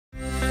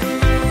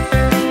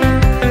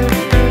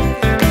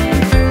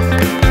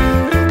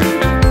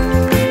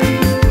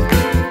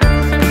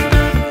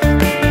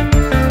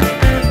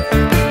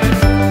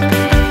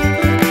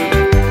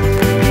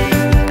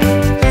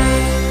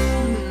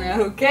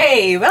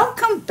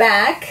welcome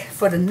back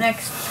for the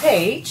next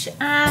page.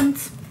 And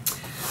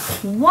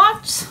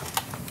what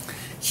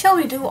shall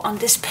we do on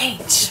this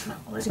page?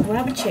 Let's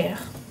grab a chair,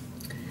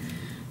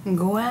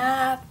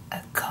 grab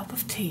a cup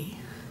of tea,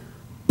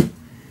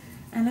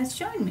 and let's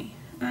join me.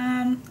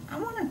 I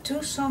want to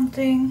do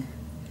something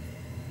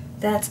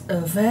that's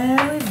a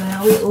very,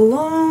 very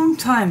long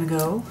time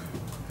ago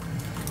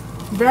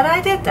that I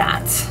did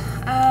that.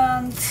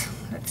 And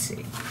let's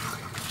see.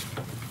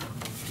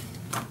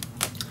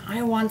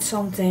 I want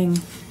something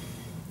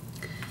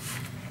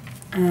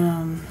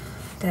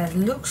that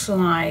looks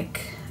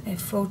like a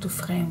photo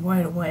frame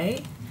right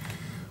away,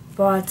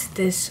 but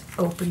this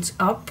opens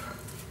up,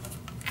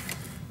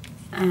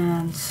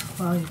 and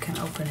well, you can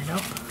open it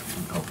up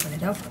and open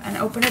it up and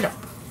open it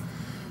up.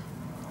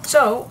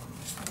 So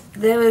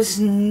there is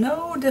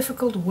no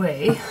difficult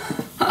way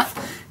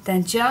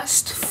than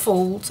just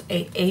fold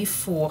a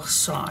A4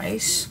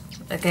 size.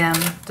 Again,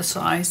 the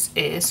size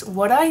is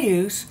what I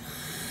use,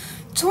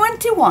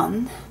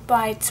 21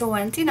 by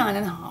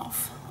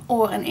 29.5,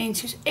 or in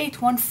inches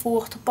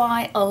 8/1/4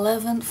 by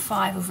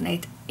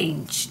 11/5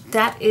 inch.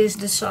 That is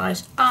the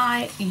size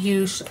I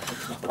use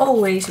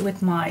always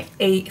with my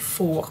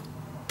A4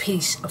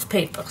 piece of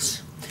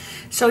papers.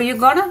 So you're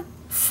gonna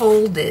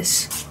fold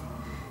this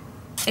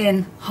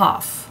in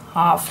half,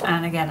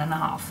 and again in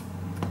half.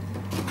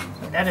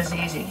 So that is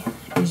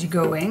easy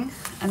going.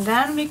 And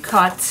then we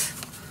cut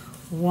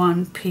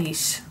one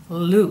piece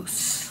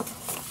loose.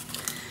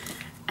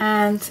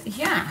 And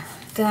yeah,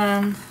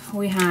 then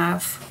we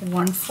have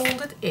one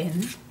folded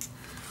in,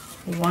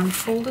 one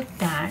folded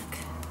back,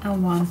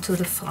 and one to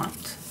the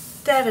front.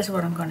 That is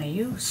what I'm gonna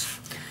use.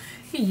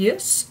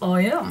 Yes,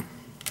 I am.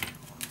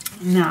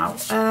 Now,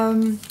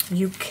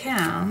 you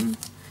can,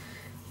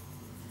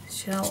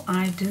 shall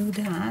I do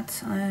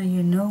that?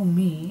 You know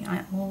me,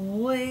 I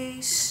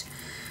always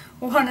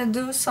want to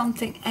do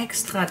something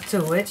extra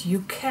to it.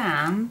 You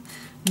can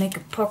make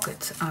a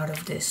pocket out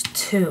of this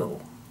too,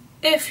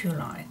 if you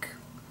like.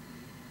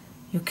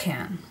 You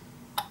can.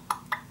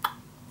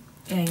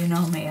 Yeah, you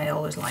know me, I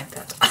always like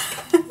that.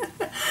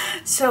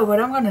 So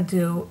what I'm gonna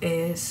do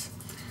is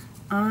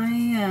I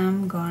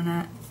am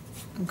gonna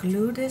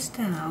glue this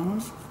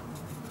down,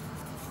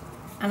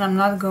 and I'm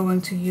not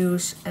going to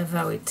use a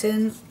very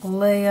thin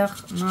layer.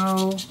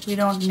 No, we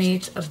don't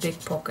need a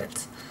big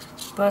pocket,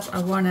 but I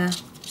wanna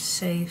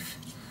save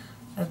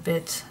a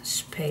bit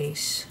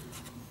space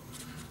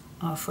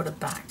for the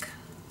back,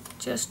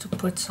 just to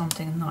put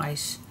something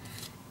nice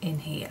in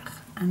here.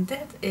 And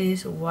that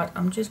is what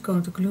I'm just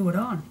going to glue it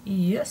on.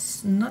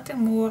 Yes, nothing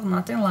more,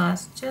 nothing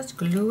less, just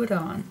glue it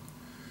on.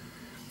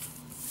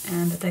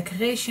 And the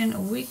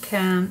decoration we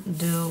can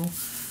do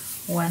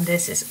when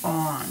this is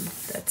on.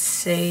 That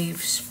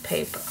saves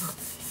paper.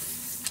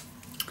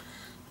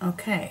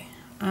 Okay,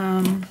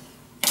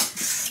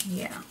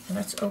 yeah,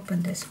 let's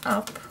open this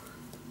up.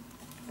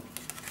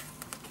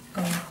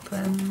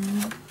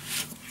 Open,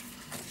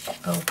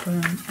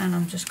 open, and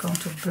I'm just going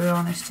to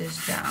burnish this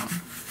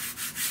down.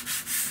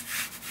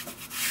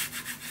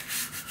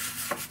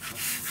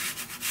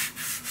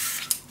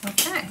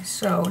 Okay,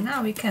 so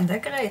now we can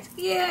decorate.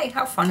 Yay,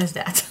 how fun is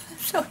that?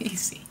 So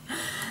easy.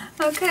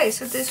 Okay,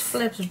 so this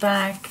flips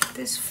back,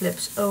 this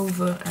flips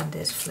over, and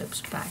this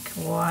flips back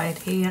right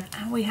here.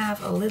 And we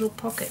have a little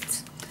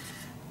pocket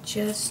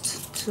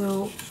just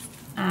to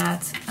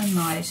add a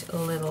nice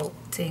little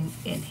thing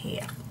in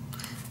here.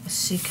 A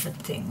secret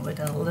thing with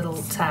a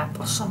little tab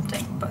or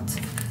something, but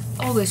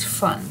always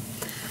fun.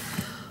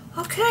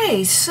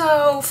 Okay,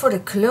 so for the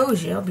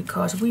closure,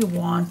 because we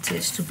want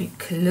this to be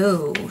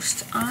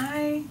closed,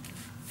 I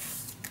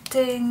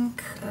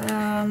think,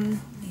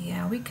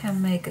 yeah, we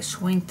can make a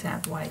swing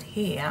tab right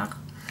here,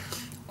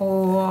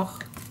 or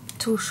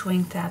two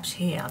swing tabs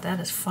here. That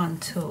is fun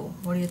too.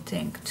 What do you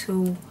think?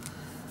 Two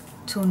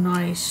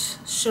nice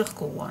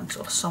circle ones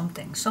or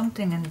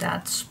something in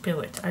that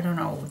spirit. I don't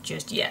know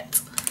just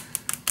yet.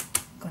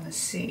 Gonna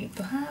see,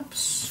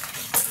 perhaps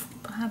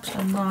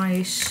a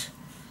nice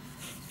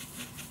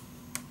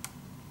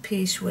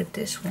piece with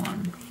this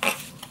one.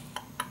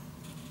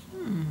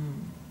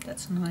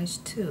 That's nice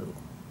too.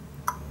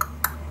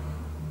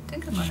 I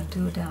think I'm gonna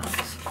do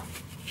that.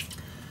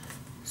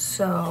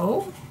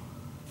 So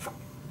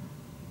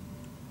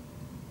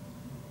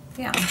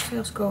yeah, I'm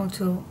just going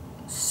to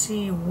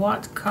see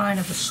what kind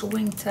of a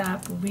swing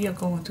tab we are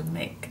going to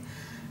make.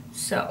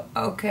 So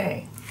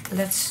okay,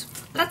 let's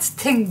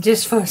think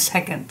just for a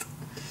second.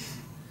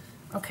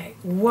 Okay,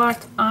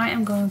 what I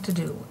am going to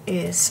do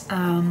is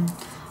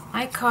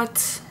I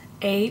cut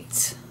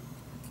 8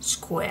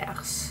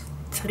 squares,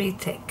 3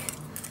 thick.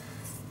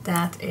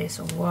 That is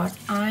what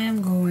I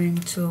am going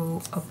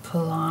to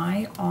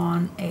apply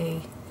on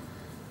a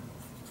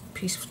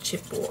piece of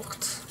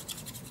chipboard.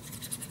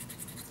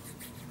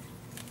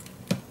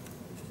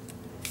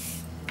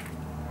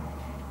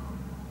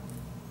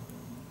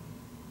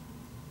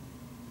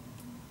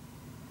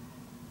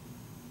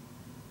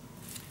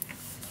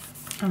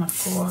 And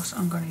of course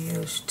I'm going to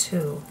use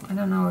 2. I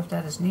don't know if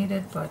that is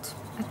needed, but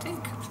I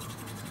think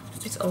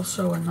it's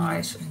also a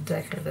nice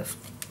decorative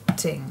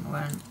thing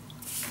when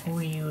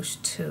we use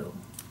two.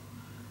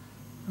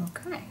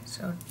 Okay,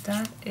 so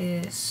that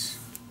is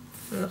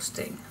first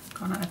thing.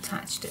 I'm gonna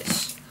attach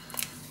this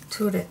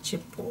to the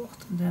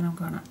chipboard, and then I'm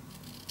gonna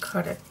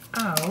cut it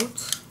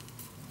out.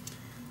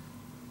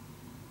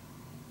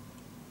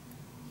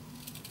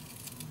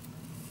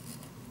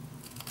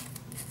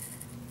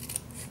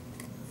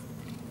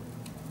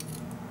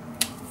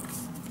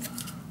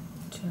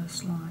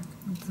 Just like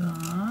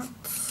that.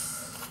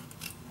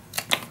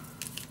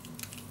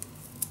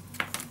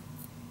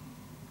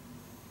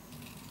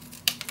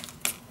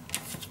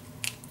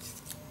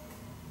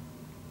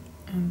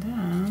 And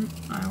then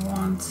I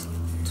want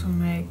to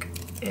make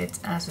it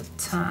as a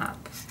tab.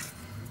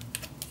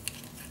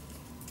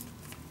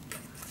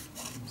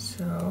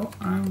 So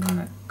I'm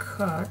gonna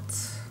cut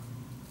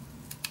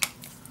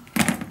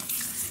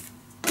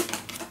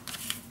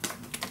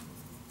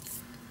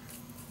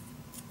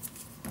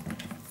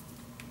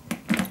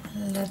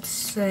let's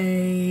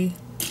say,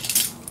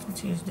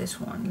 let's use this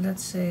one.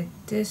 Let's say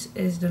this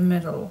is the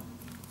middle.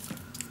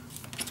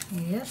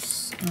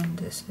 Yes, and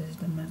this is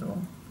the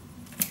middle.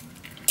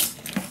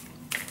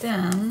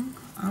 Then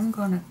I'm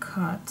gonna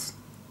cut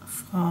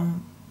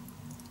from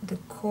the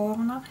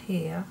corner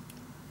here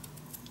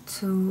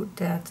to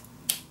that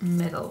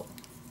middle,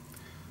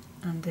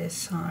 and this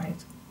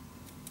side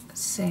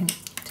same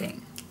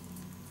thing.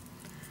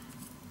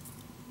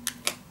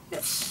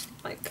 Yes,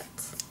 like that.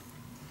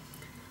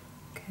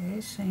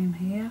 Okay, same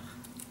here,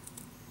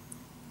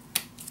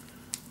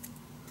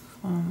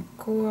 from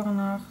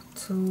corner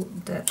to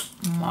that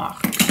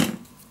mark.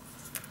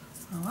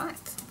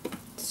 Alright,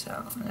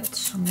 so let's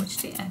smooch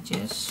the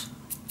edges.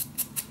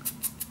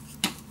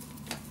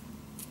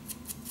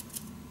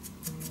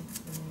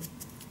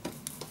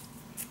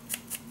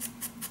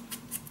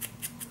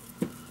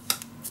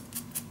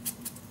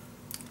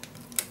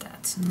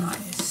 That's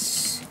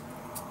nice.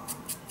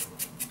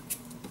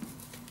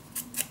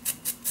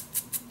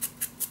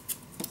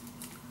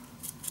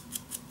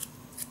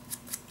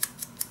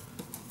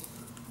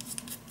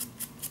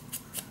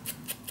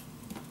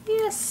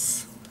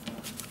 Yes.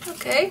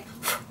 Okay.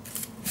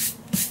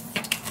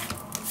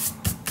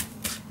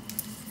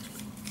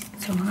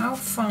 So how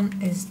fun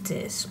is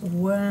this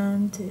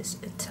when this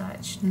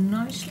attached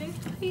nicely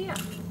here?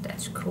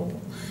 That's cool.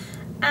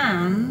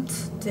 And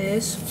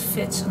this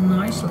fits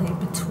nicely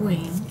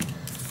between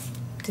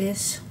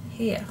this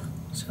here.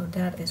 So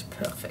that is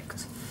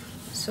perfect.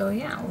 So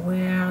yeah,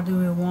 where do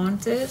we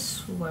want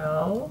this?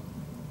 Well,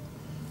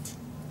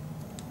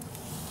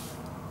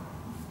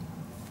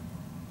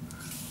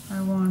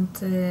 I want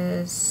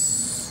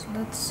this,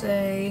 let's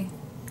say,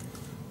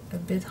 a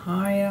bit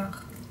higher,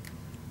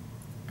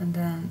 and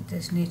then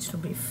this needs to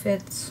be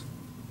fit.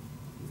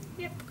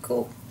 Yep,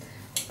 cool.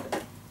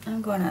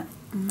 I'm gonna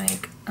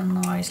make a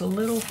nice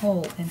little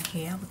hole in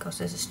here because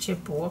this is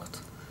chipboard,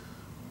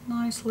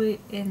 nicely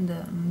in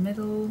the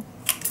middle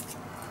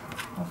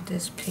of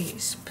this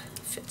piece.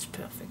 Fits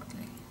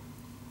perfectly.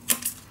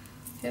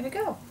 Here we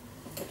go.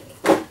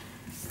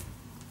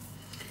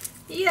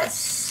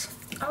 Yes.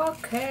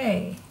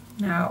 Okay.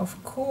 Now,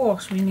 of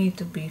course, we need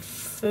to be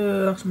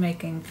first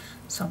making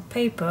some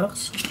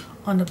papers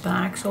on the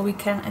back so we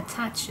can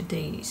attach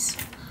these.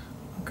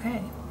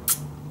 Okay,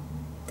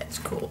 that's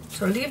cool.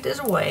 So leave this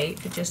away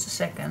for just a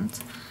second,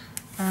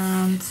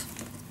 and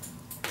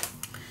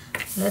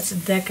let's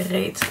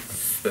decorate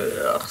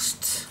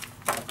first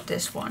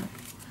this one.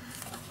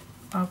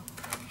 Up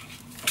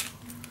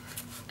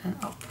and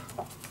up.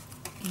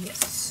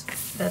 Yes,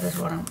 that is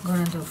what I'm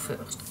gonna do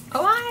first.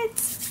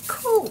 Alright,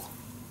 cool.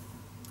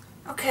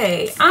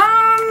 Okay,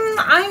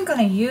 I'm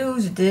gonna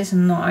use this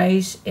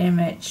nice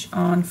image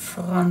on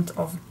front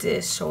of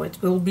this, so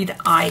it will be the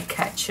eye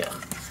catcher.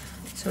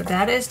 So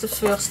that is the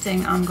first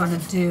thing I'm gonna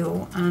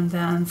do, and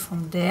then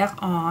from there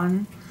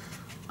on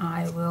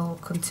I will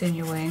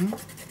continuing.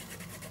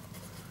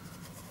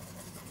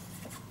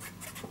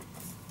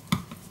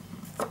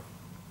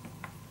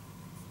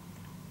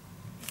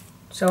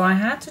 So I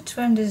had to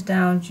trim this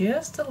down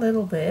just a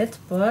little bit,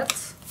 but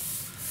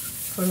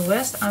for the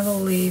rest I will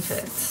leave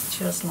it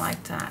just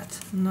like that,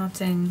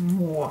 nothing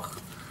more.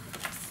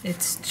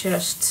 It's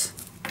just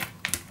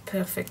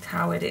perfect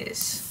how it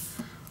is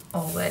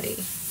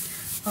already.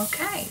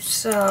 Okay,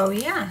 so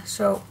yeah,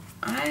 so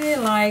I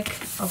like,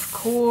 of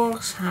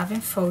course,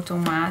 having photo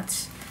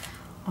mats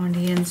on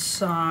the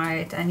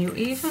inside, and you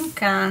even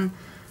can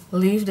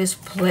leave this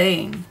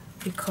plain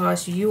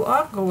because you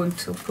are going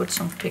to put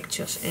some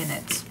pictures in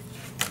it.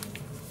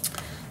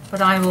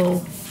 But I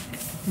will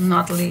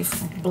not leave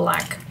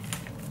black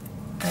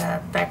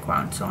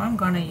background, so I'm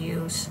gonna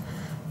use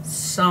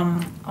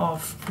some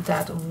of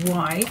that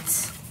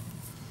white,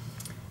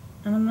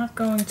 and I'm not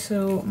going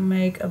to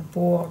make a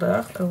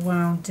border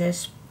around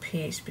this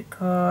piece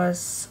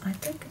because I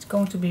think it's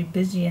going to be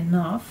busy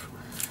enough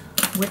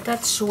with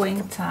that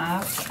swing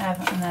tab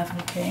and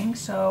everything.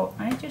 So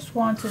I just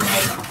want to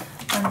make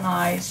a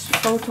nice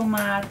photo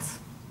mat,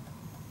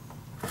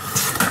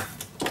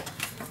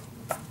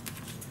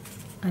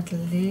 at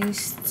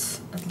least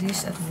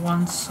at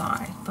one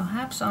side,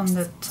 perhaps on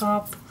the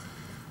top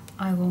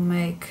I will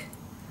make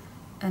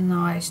a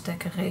nice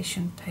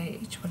decoration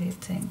page. What do you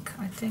think?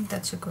 I think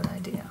that's a good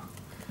idea.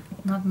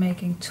 Not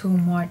making too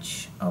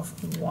much of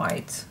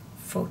white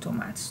photo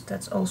mats.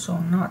 That's also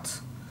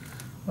not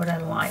what I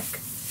like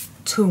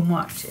too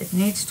much. It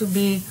needs to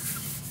be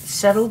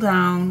settled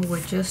down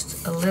with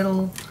just a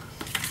little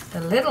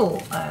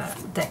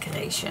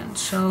decoration.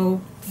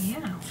 So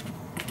yeah,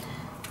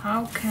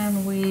 how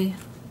can we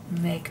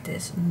make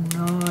this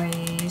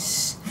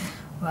nice?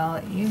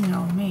 Well, you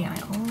know me, I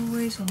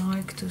always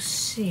like to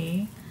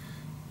see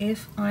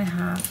if I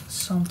have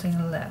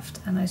something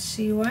left, and I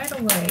see right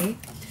away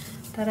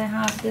that I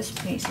have this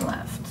piece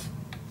left.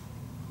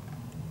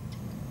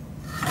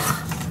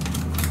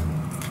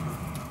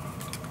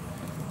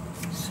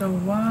 So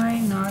why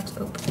not,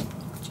 oh,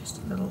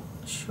 just a little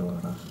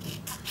shorter,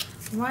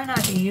 why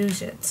not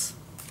use it?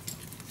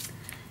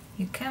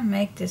 You can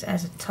make this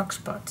as a tuck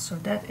spot, so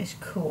that is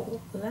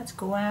cool. Let's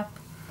grab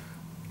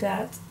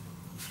that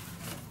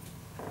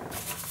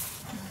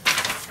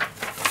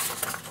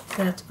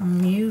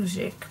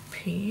music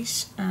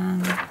piece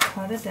and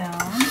cut it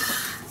down.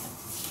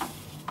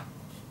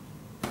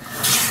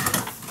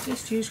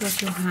 Just use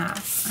what you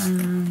have,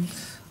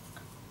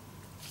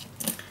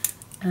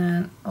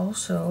 and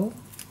also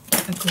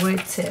a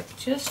great tip,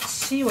 just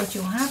see what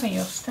you have in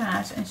your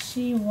stash and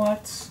see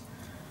what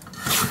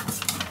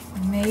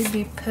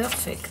maybe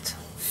perfect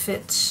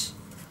fits.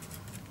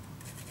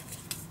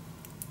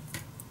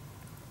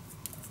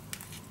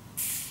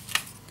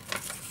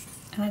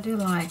 And I do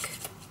like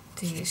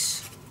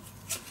these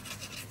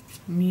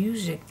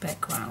music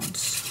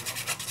backgrounds.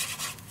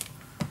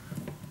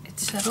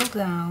 It's settled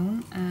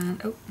down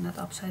and oh, not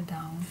upside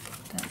down.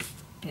 Then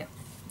yeah,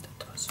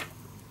 that was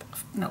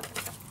no.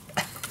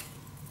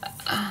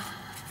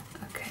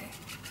 Okay,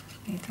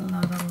 need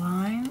another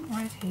line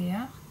right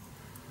here.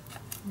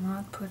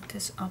 Not put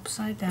this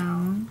upside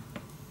down.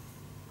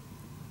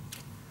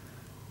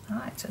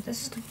 Alright, so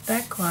this is the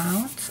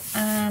background,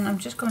 and I'm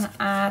just going to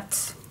add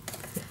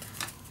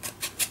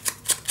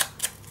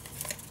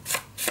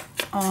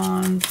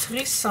on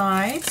 3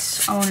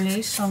 sides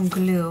only some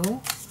glue,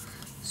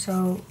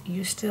 so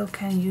you still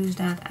can use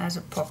that as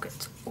a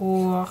pocket,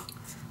 or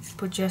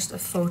put just a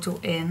photo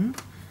in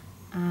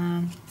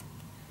and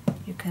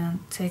you can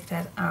take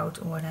that out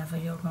or whatever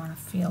you're going to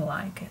feel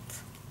like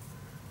it.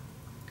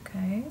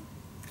 Okay,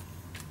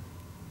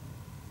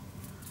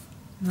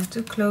 not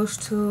too close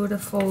to the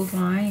fold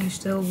line, you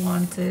still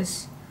want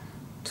this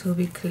to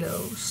be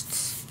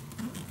closed.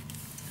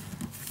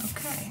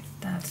 Okay,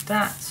 that's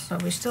that. So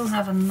we still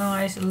have a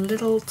nice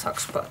little tuck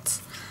spot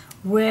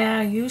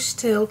where you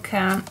still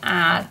can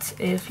add,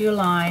 if you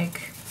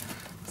like,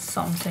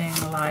 something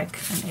like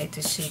an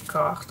A2C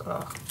card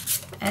or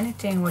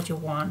anything what you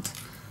want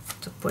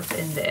to put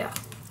in there.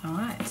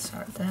 Alright,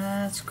 so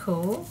that's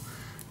cool.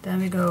 Then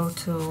we go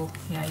to,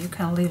 yeah, you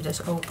can leave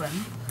this open,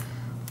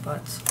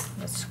 but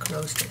let's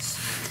close this.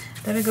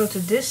 Then we go to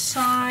this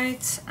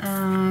side,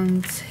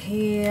 and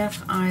here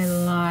I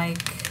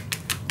like,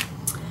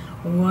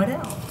 what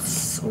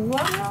else?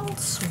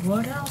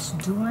 What else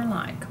do I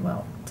like?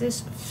 Well,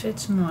 this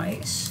fits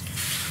nice,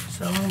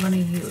 so I'm gonna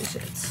use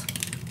it.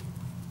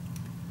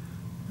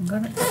 I'm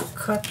gonna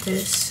cut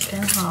this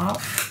in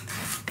half.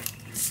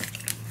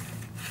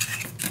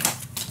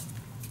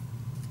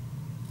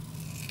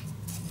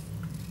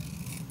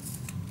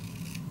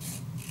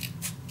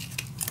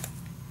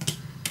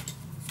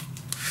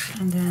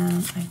 And then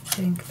I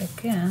think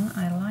again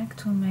I like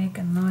to make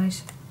a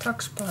nice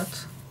tuck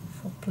spot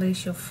for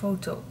place your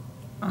photo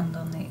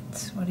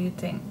underneath. What do you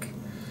think?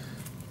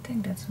 I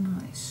think that's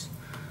nice.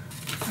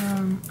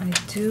 I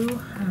do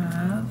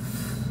have,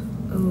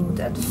 oh,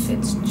 that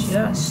fits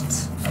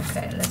just.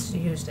 Okay, let's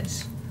use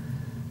this.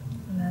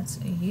 Let's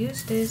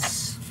use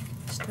this.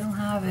 Still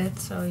have it,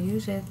 so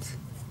use it.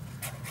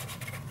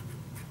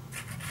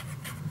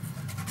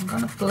 I'm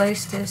gonna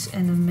place this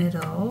in the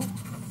middle.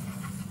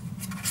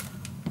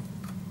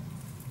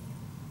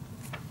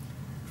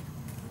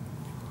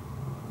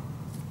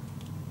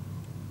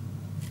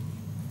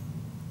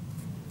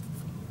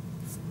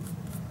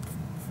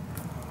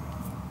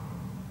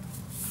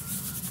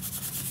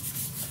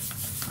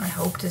 I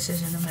hope this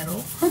is in the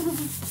middle.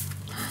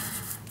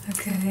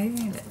 Okay,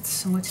 let's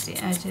smooth the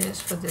edges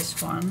for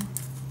this one.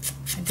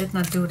 I did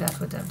not do that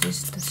with them.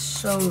 This is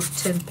so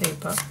thin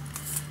paper.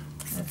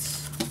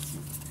 Let's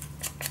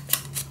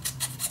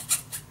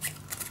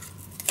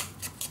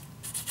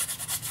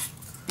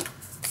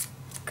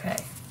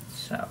okay,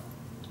 so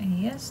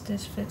yes,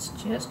 this fits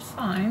just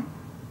fine.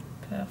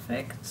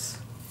 Perfect.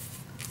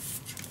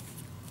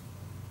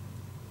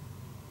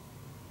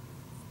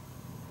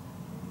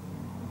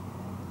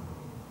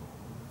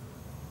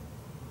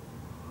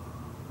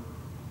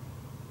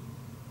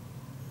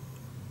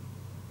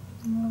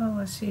 Well,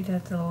 I see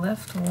that the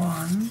left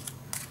one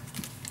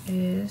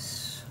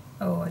is,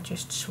 oh, I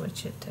just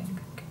switch it,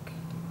 think.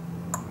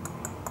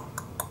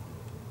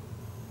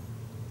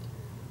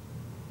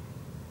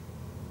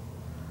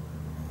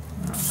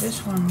 Now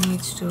this one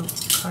needs to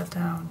cut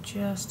down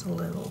just a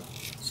little,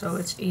 so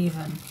it's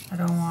even. I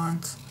don't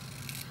want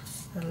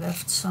the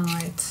left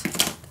side.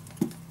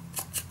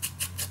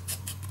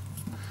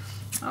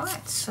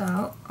 Alright,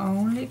 so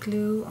only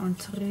glue on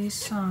 3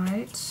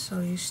 sides,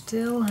 so you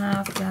still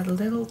have that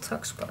little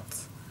tuck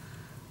spot.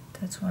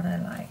 That's what I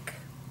like.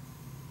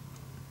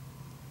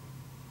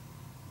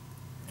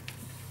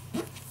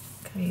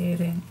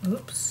 Creating,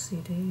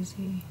 oopsie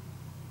daisy,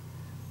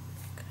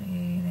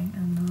 creating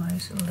a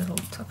nice little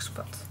tuck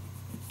spot.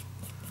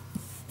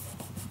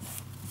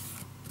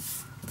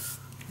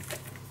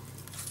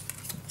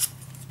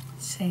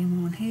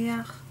 Same one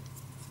here.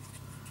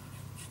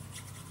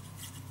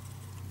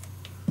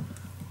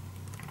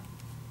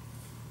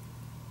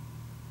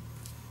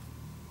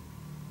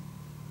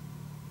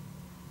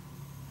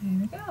 There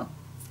we go.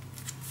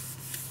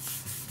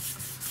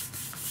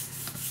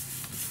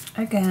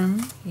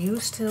 Again, you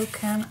still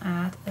can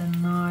add a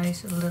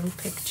nice little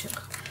picture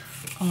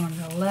on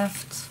the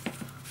left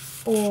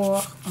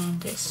or on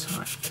this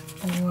side,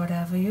 or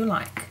whatever you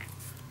like,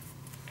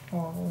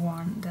 or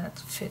one that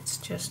fits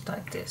just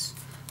like this.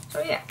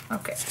 So yeah,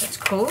 okay, that's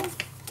cool.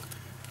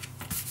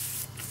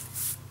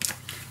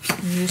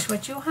 Use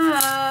what you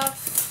have.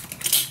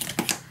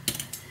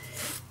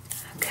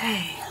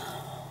 Okay.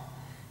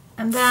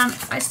 And then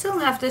I still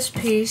have this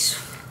piece,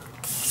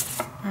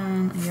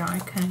 and yeah, I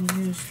can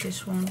use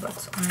this one,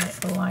 but I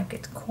like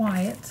it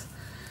quiet.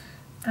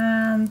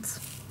 And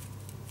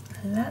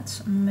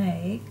let's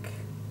make,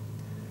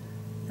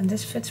 and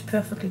this fits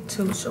perfectly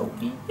too, so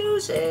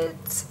use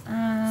it.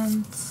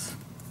 And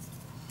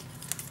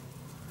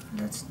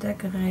let's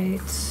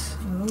decorate.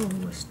 Oh,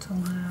 we still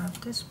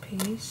have this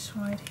piece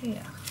right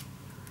here.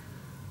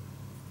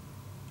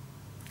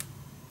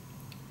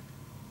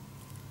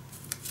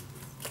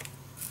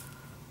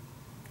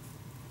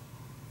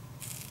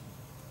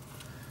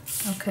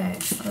 Okay,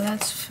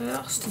 let's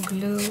first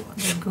glue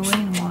the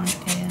green one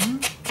in.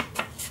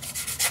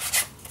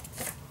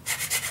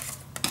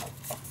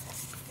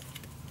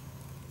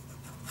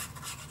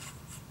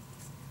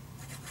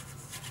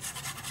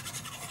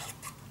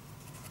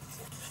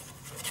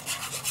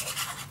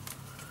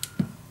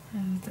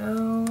 There we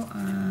go,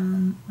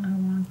 and I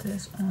want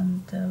this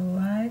on the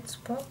right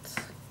spot,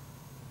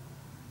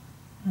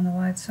 on the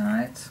right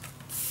side.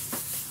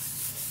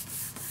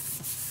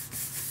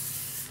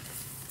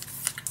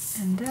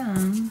 And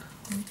then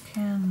we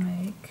can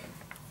make,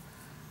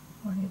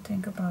 what do you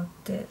think about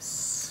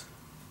this?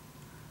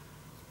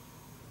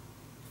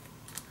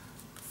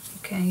 You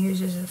can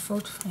use it as a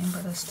photo frame,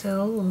 but I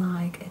still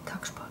like a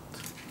tuck spot.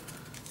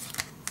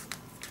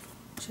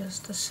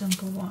 Just a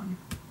simple one.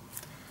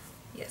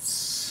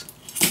 Yes,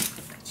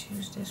 let's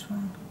use this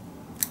one.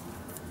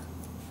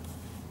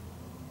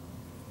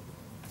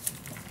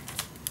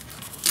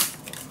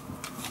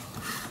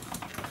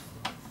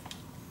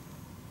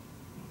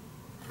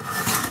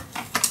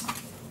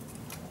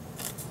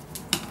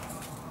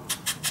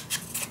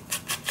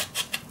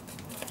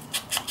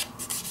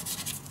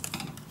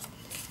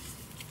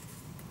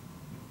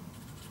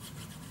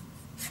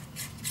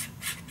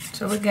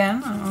 So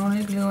again, I'm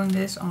only gluing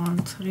this on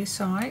 3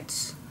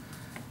 sides,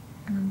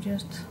 and I'm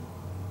just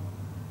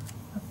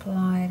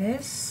apply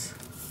this,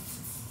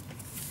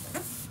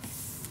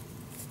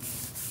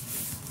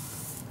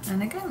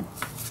 and again,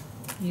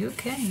 you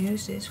can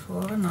use this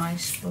for a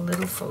nice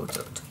little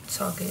photo to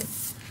tuck in.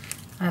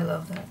 I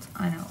love that,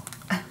 I know.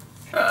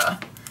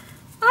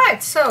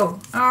 Alright,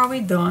 so are we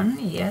done?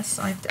 Yes,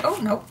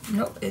 oh no,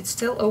 it's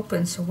still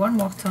open, so one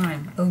more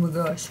time. Oh my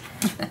gosh.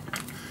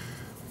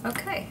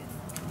 Okay.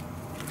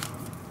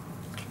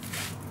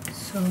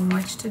 So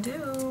much to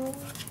do.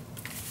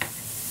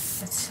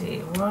 Let's see,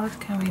 what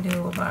can we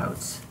do about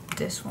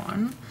this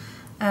one?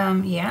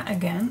 Yeah,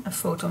 again, a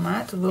photo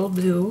mat will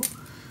do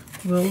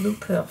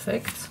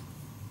perfect.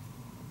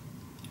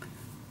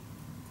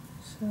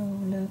 So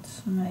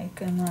let's make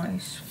a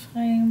nice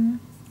frame.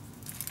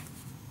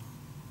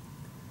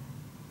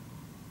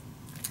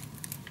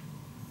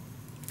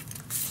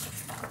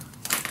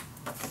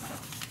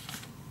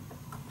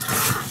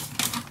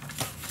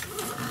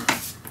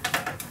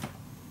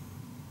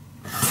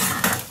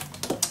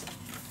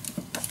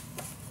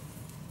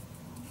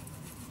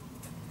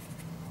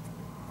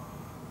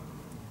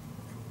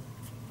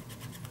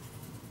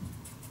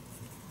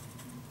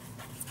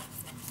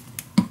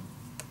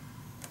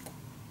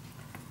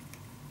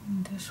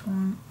 This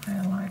one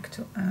I like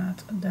to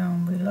add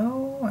down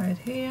below, right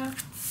here.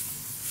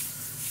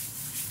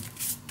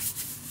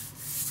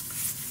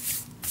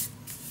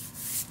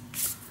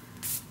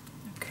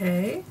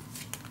 Okay.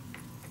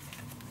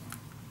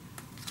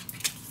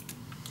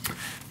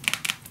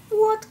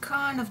 What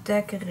kind of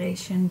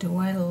decoration do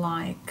I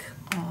like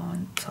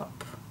on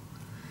top?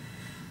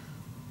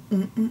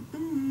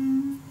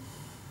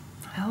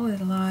 I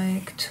would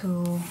like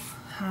to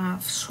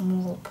have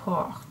small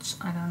parts.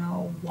 I don't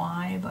know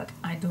why, but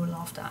I do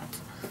love that.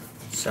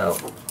 So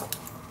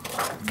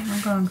what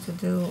I'm going to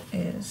do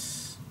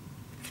is,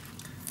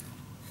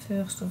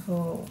 first of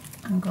all,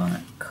 I'm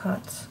gonna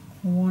cut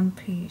one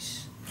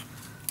piece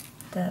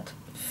that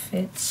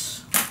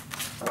fits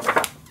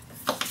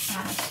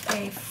as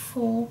a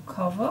full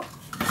cover.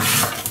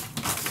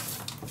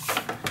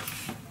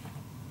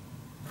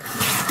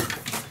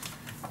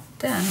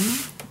 Then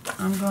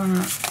I'm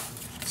gonna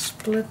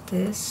split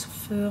this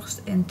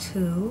first in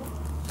two.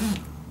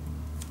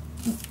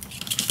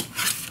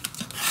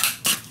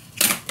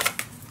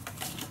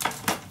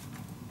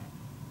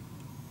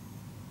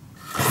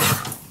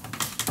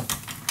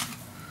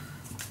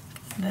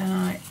 Then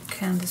I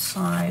can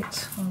decide,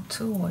 well,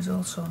 two is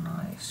also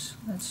nice.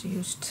 Let's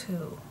use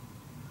two.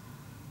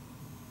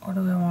 Or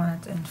do we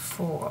want it in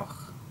four?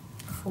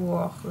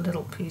 Four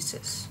little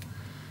pieces.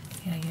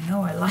 Yeah, you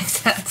know I like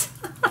that.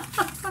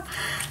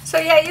 So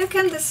yeah, you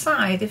can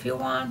decide if you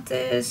want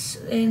this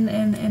in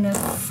a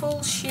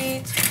full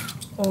sheet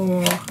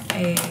or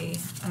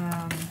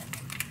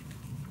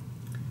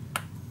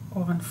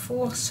in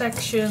 4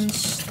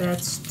 sections.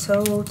 That's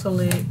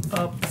totally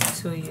up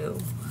to you.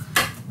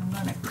 I'm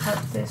gonna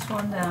cut this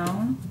one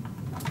down.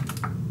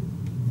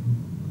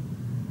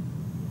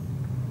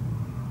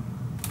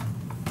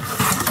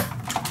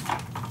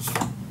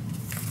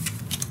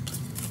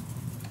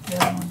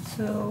 That one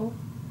too.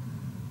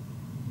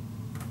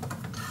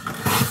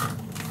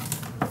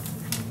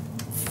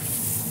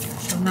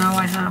 So now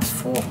I have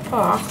 4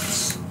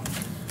 parts,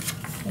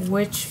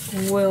 which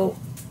will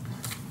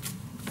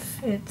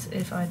fit,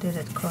 if I did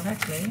it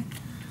correctly,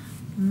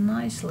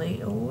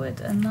 nicely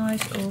with a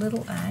nice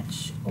little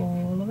edge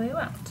all the way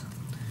around.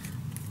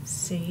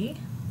 See?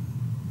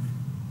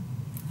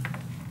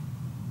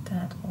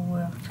 That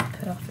worked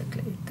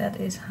perfectly. That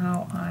is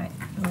how I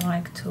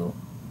like to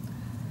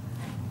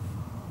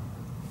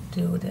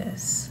do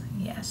this.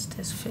 Yes,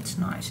 this fits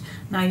nice.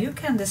 Now you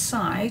can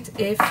decide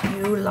if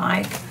you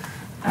like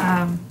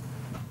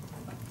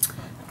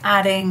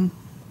adding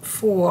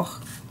 4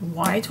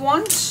 white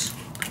ones,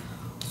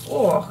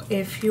 or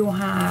if you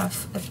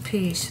have a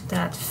piece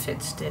that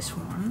fits this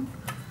one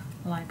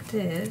like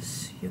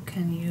this, you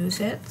can use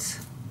it.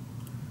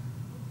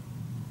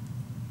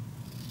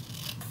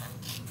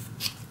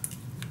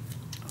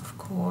 Of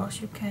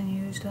course you can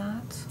use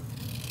that.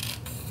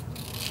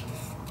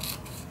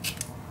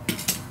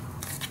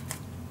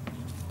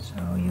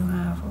 So you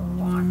have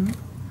one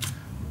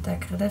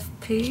decorative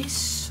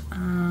piece.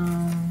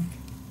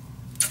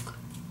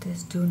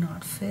 This do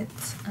not fit,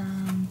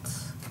 and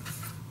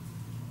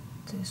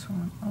this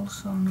one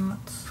also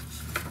not.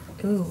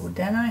 Ooh,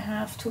 then I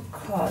have to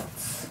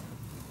cut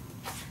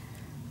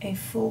a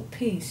full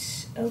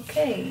piece.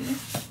 Okay.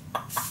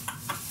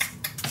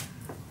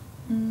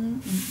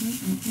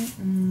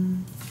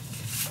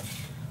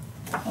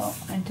 Well,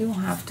 I do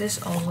have this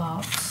a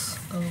lot,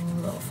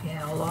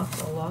 yeah, a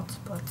lot,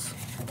 but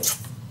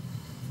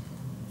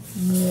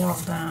more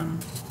than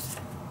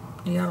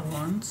the other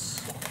ones.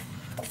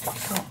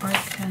 So I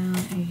can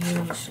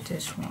use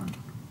this one.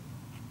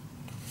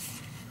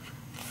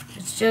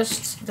 It's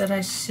just that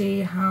I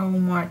see how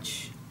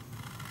much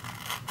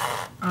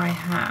I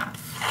have.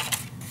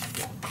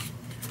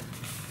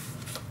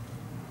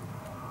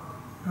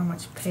 How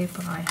much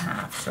paper I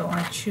have. So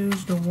I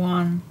choose the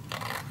one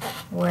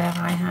where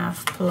I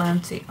have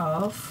plenty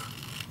of.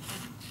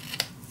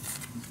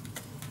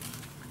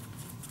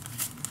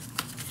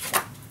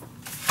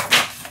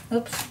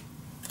 Oops.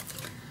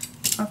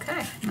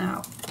 Okay,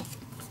 now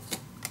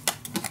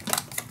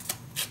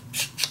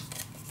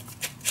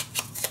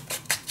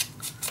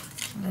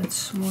let's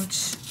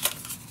smooch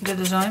the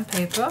design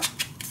paper.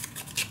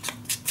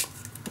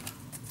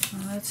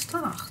 Let's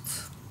start.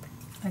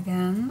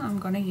 Again, I'm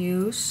gonna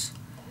use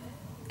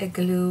a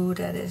glue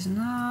that is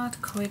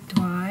not quick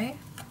dry.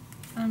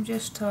 I'm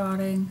just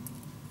starting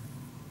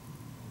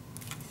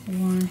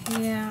one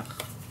here.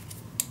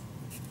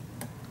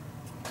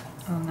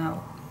 Oh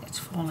no, it's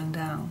falling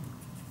down.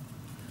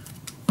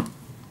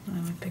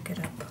 Let me pick it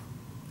up.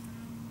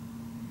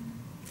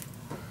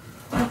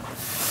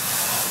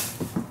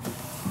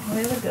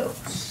 There it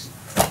goes.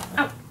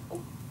 Oh.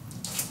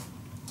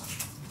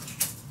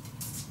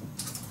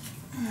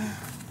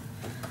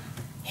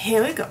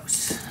 Here it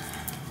goes.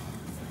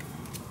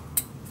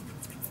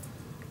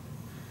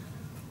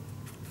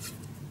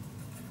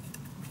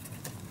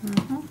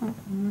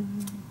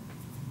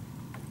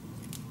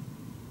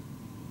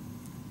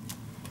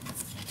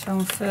 So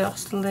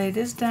first lay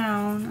this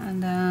down,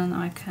 and then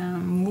I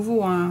can move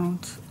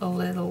around a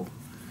little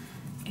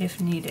if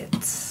needed.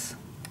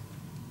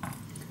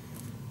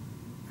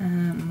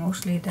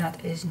 Mostly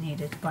that is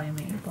needed by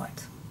me,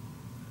 but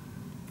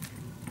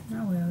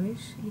no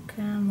worries, you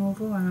can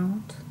move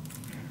around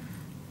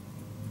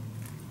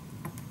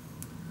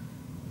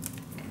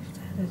if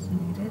that is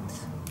needed.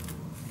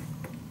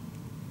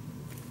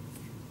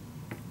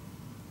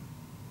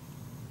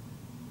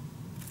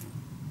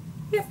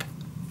 Yep,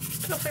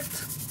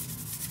 perfect.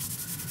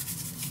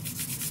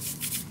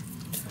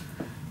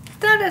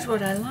 That is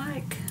what I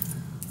like.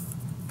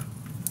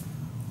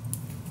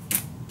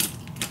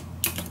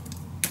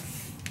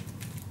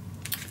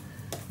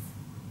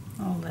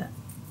 All the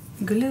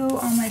glue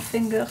on my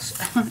fingers.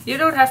 You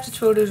don't have to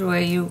throw those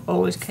away, you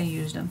always can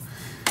use them.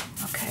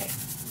 Okay,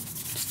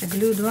 is the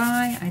glue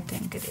dry? I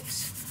think it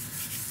is.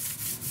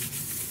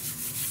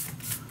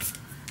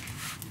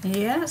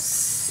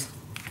 Yes.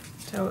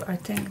 So I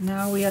think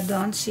now we are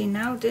done. See,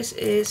 now this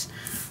is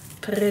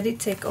pretty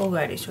thick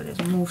already. So this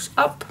moves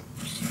up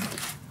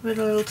with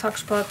a little tuck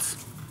spot.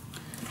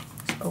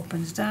 This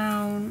opens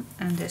down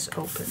and this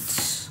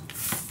opens.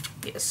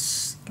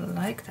 Yes,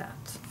 like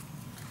that.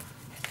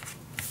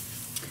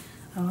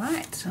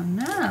 Alright, so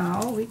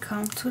now we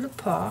come to the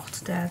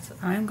part that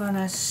I'm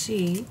gonna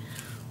see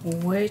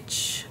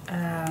which,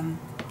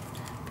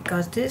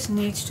 because this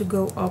needs to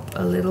go up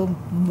a little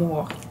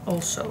more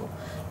also.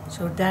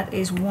 So that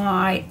is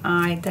why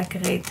I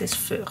decorate this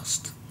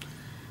first.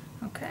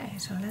 Okay,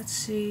 so let's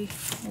see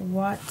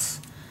what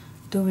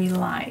do we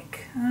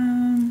like.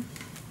 Well,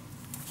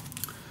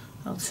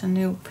 it's a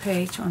new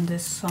page on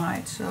this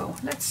side, so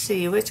let's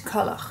see which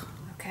color.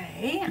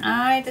 Okay,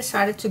 I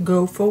decided to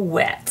go for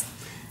wet.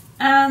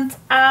 And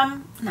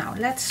now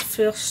let's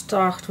first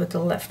start with the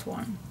left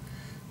one.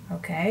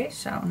 Okay,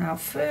 so now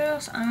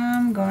first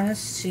I'm gonna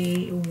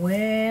see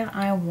where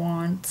I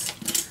want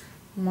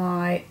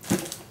my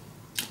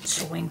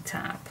swing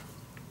tab.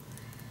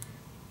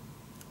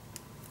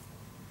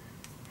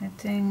 I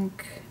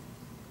think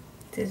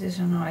this is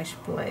a nice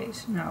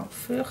place. Now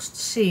first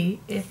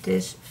see if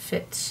this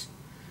fits.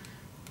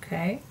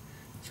 Okay,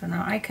 so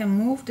now I can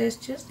move this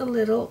just a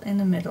little in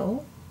the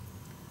middle.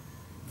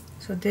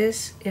 So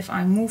this, if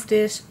I move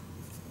this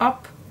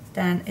up,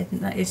 then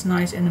it's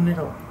nice in the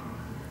middle.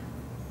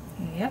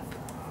 Yep.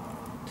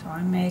 So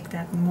I make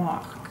that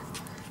mark.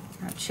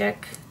 Now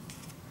check.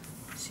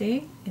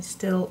 See, it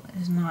still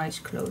is nice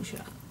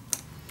closure.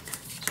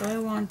 So I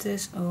want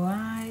this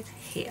right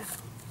here.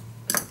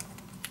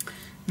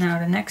 Now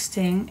the next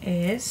thing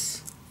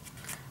is,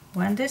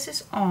 when this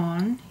is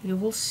on, you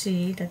will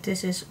see that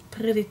this is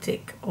pretty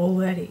thick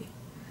already.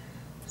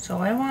 So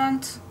I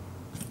want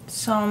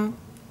some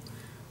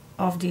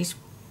of these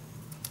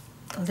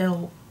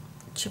little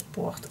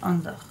chipboard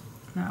under.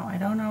 Now I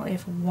don't know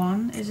if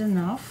one is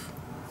enough,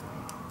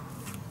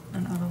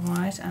 and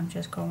otherwise I'm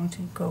just going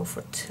to go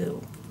for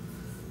 2.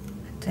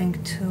 I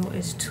think 2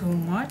 is too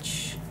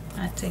much.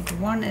 I think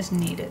 1 is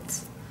needed.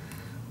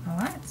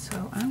 Alright,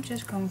 so I'm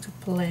just going to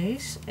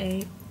place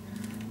a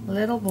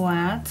little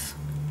blad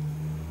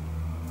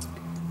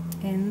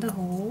in the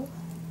hole.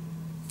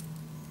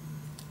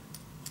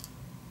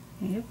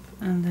 Yep,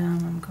 and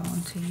then I'm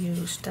going to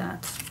use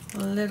that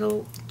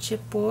little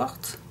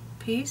chipboard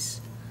piece,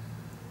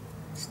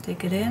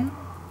 stick it in,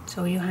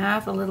 so you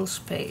have a little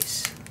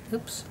space.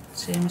 Oops,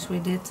 same as we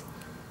did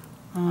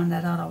on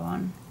that other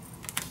one.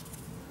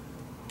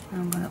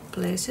 I'm going to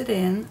place it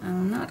in.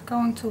 I'm not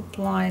going to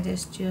apply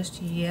this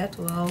just yet.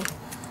 Well,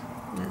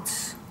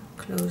 let's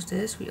close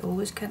this. We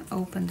always can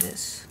open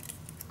this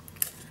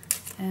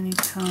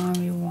anytime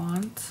you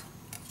want.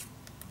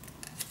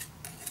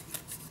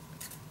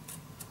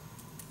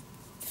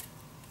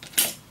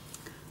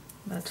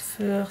 But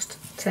first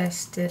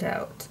test it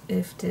out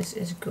if this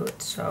is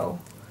good. So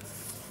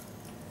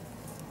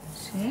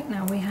see,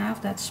 now we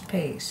have that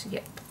space.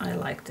 Yep, I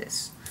like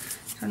this.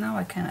 So now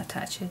I can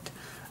attach it.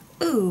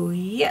 Oh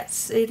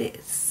yes, it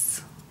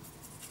is.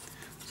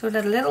 So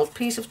that little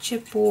piece of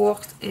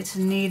chipboard is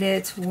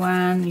needed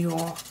when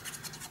your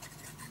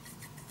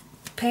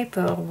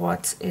paper,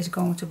 what is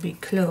going to be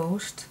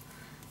closed,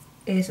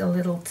 is a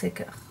little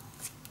thicker.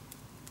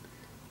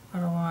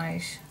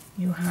 Otherwise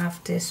you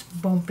have this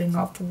bumping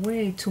up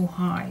way too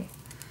high,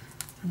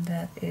 and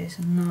that is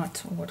not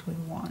what we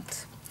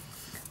want.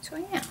 So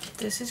yeah,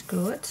 this is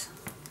good.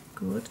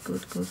 Good.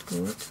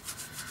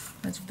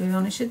 Let's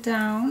burnish it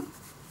down.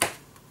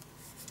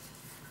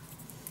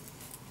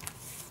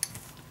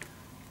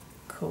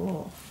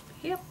 Cool.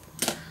 Yep.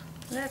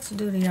 Let's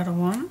do the other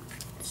one.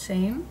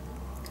 Same.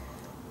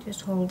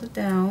 Just hold it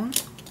down.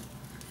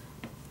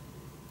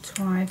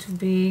 Try to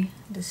be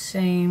the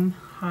same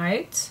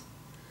height.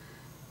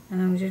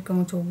 And I'm just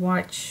going to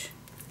watch.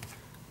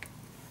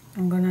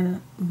 I'm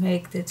gonna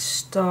make this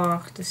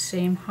star the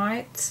same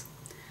height.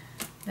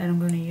 Then I'm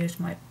going to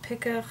use my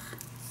picker.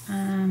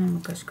 And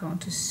I'm just going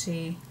to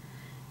see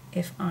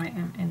if I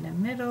am in the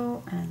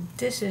middle. And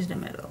this is the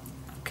middle.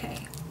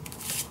 Okay.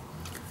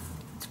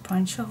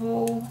 Punch a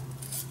hole,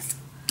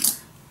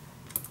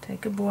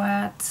 take a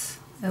blad,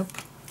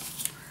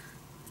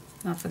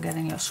 not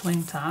forgetting your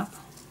swing tab,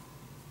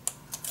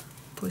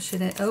 push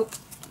it in,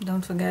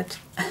 don't forget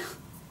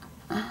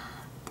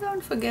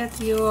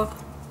your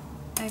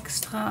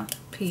extra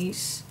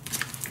piece,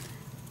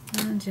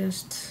 and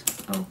just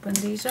open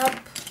these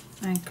up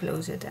and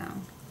close it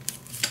down.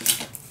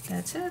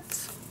 That's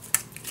it.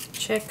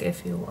 Check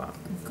if you are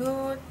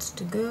good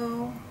to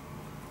go.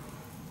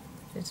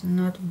 It's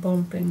not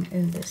bumping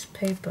in this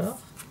paper.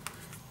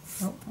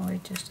 Oh,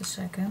 wait just a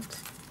second.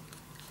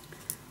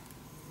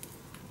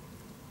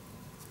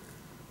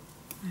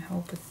 I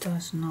hope it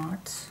does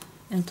not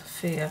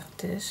interfere with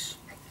this.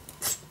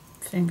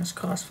 Fingers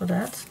crossed for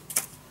that.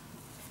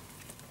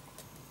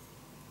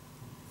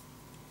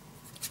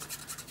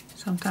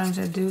 Sometimes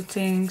I do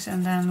things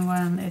and then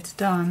when it's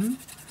done,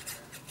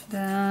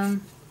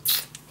 then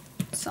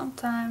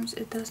sometimes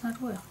it does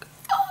not work.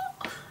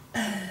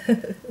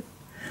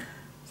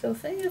 So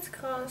fingers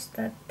crossed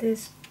that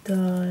this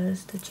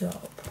does the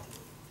job.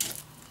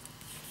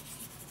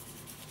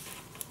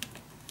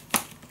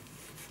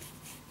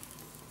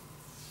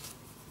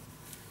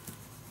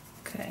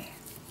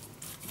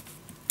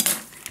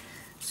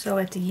 So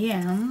at the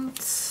end,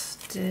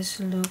 this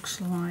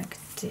looks like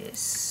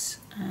this,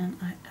 and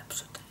I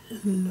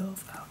absolutely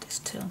love how this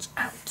turns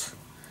out.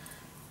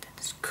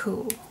 That is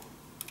cool.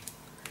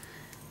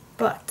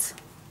 But,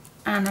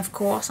 and of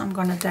course I'm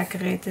gonna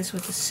decorate this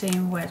with the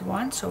same wet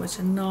one, so it's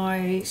a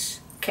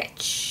nice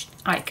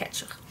eye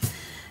catcher.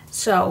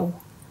 So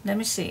let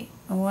me see,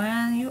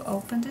 when you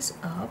open this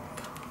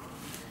up,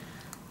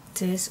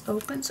 this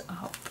opens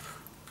up,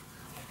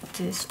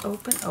 this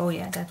open, oh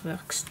yeah, that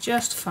works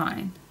just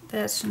fine.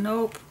 There's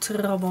no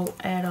trouble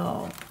at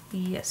all.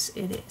 Yes,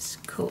 it is.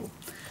 Cool.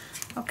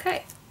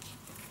 Okay.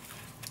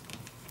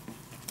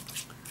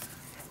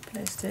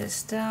 Place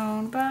this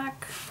down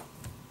back.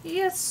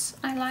 Yes,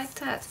 I like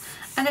that.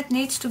 And it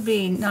needs to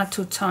be not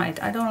too tight.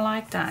 I don't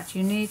like that.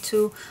 You need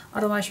to,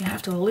 otherwise you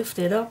have to lift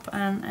it up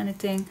and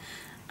anything.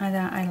 And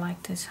I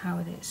like this how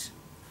it is.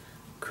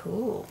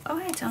 Cool.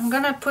 Alright, I'm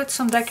gonna put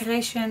some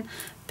decoration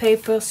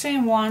paper,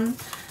 same one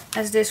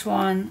as this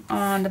one,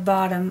 on the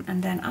bottom,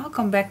 and then I'll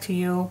come back to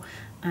you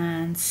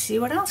and see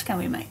what else can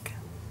we make.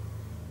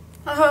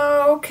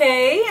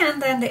 Okay,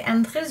 and then the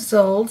end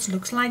result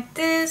looks like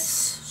this.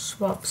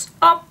 Swaps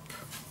up,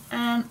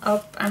 and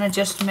I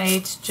just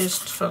made,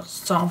 just for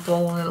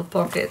example, a little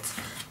pocket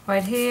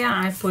right here.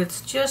 I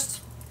put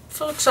just,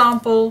 for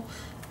example,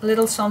 a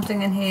little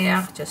something in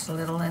here, just a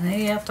little in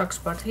here, tuck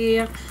spot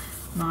here,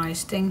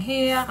 nice thing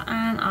here,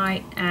 and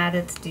I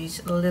added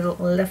these little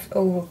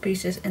leftover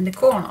pieces in the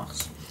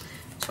corners.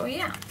 So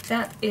yeah,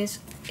 that is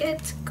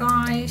it,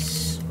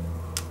 guys.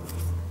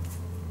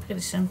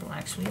 Pretty simple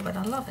actually, but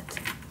I love it.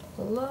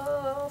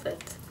 Love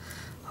it.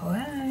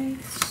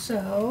 Alright,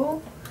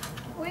 so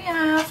we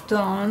have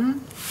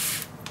done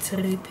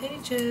 3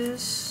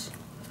 pages.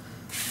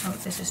 Oh,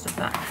 this is the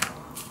back.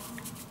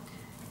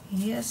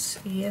 Yes,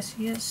 yes,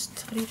 yes.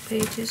 3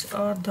 pages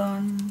are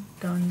done.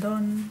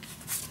 Done.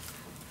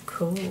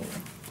 Cool.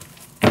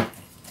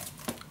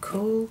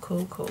 Cool,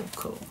 cool, cool,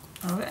 cool.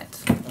 Alright.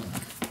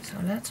 So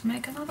let's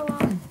make another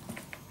one.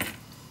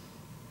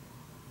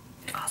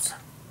 Awesome.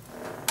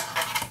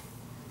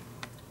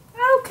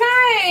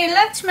 Okay,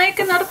 let's make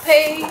another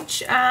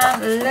page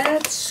and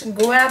let's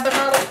grab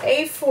another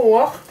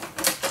A4.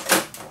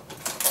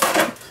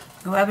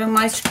 Grabbing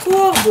my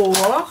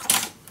scoreboard.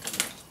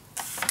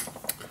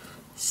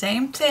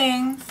 Same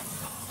thing.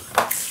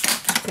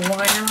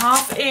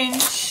 4.5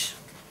 inch.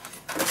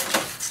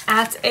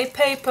 Add a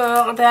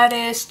paper that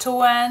is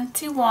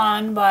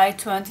 21 by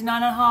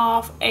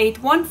 29.5,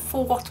 8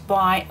 1/4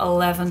 by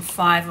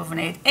 11/5 of an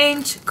 8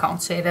 inch.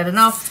 Can't say that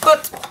enough,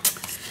 but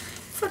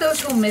for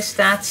those who missed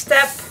that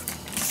step.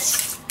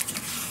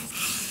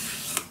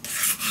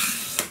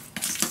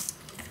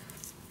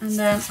 And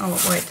then, oh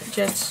wait,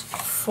 just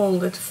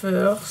fold it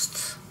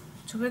first.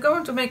 So we're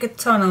going to make a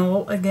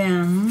tunnel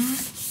again.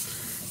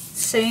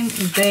 Same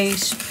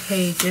base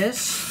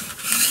pages.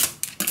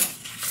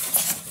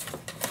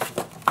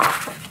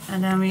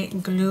 And then we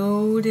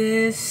glue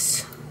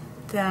this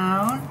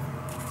down.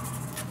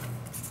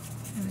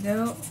 There we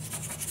go.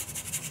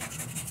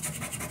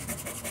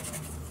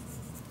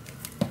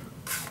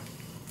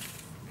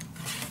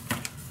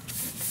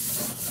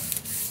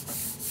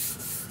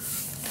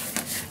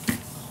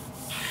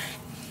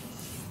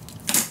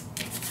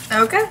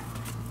 Okay,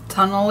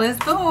 tunnel is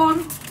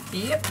done.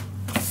 Yep.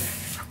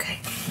 Okay,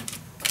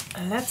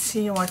 let's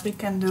see what we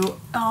can do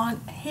on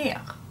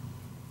here.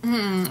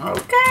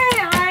 Okay,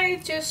 I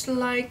just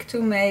like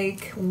to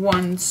make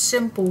one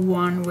simple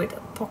one with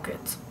a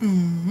pocket.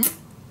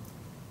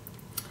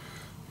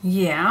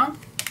 Yeah,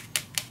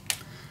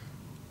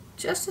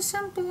 just a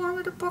simple one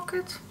with a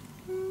pocket.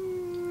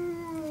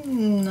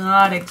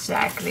 Not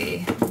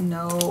exactly.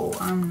 No,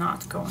 I'm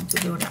not going to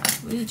do that.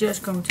 We're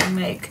just going to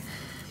make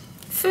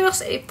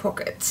first a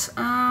pocket.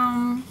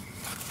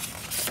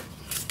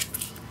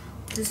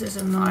 This is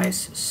a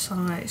nice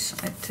size,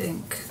 I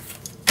think.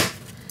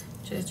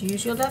 Just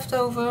use your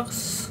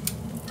leftovers,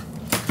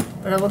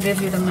 but I will give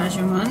you the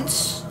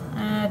measurements.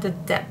 The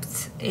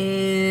depth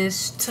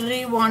is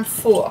 3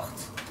 1/4.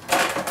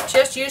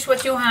 Just use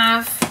what you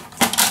have,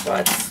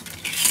 but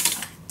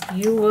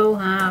you will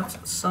have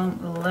some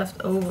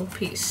leftover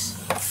piece.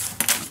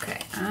 Okay,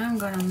 I'm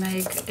gonna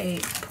make a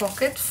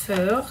pocket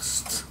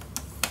first.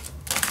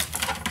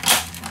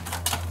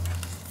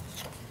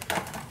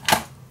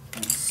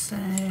 Let's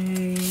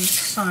say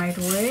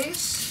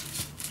sideways.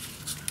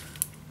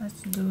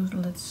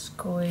 Let's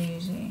go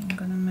easy. I'm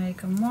gonna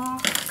make a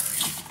mark.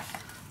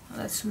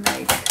 Let's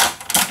make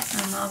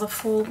another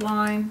fold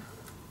line.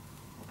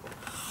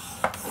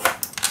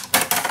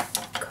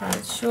 Cut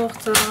it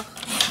shorter.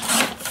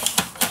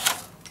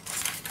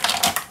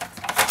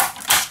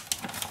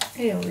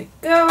 Here we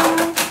go.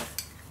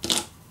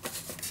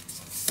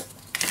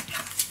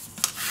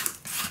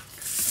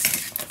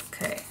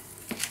 Okay.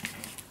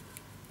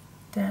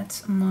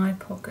 That's my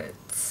pocket.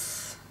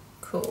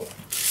 Cool.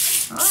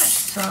 Alright,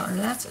 so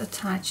let's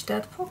attach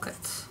that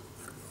pocket.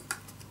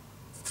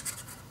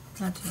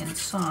 Not the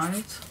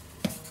inside.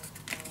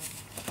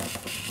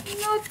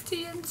 Not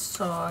the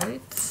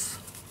inside.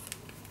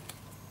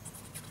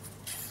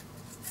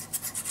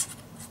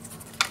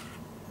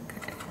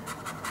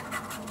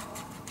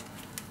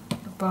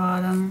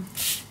 bottom,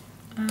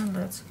 and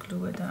let's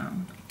glue it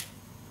down.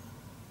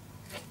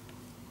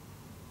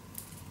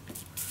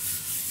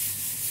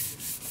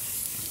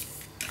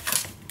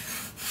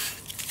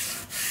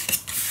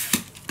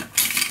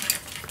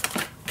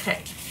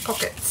 Okay,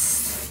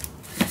 pockets.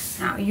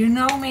 Now you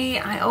know me,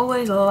 I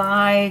always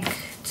like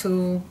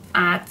to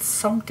add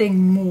something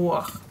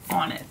more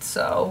on it.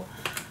 So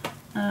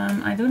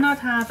I do not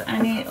have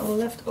any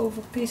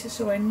leftover pieces,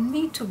 so I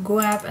need to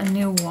grab a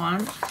new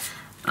one.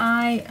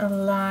 I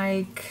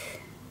like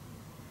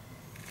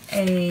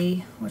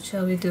a, what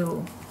shall we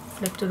do?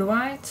 Flip to the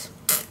right.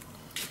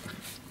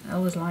 I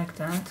always like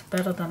that,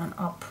 better than an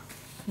up.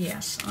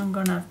 Yes, I'm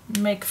gonna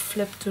make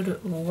flip to the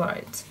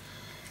right.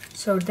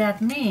 So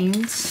that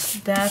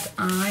means that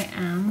I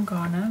am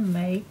gonna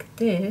make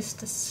this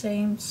the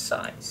same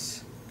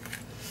size.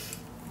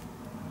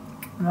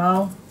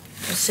 Well,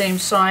 the same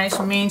size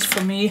means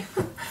for me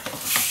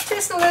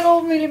just a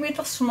little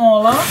millimeter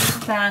smaller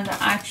than the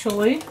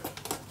actually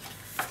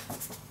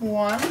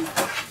one.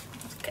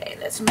 Okay,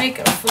 let's make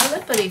a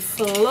flippity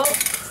flop,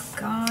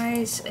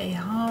 guys, a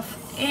 1/2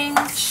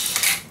 inch.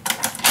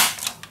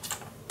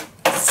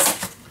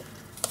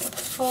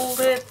 Fold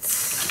it.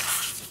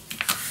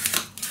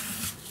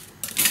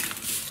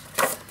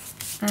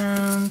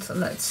 And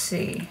let's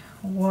see,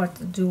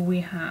 what do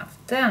we have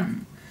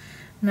then?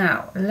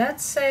 Now,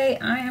 let's say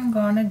I am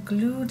gonna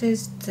glue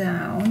this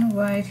down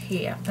right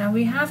here. Now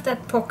we have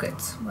that pocket.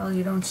 Well,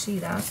 you don't see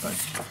that, but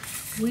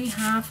we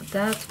have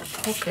that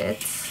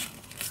pocket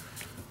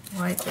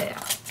right there.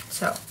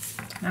 So,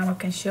 now I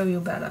can show you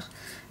better.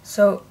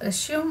 So,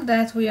 assume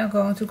that we are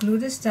going to glue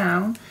this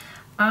down.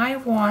 I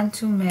want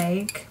to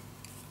make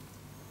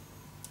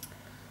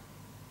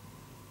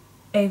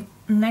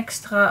an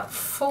extra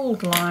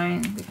fold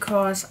line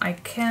because I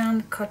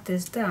can cut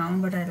this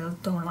down, but I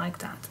don't like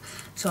that.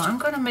 So I'm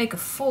going to make a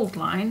fold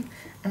line,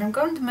 and I'm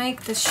going to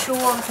make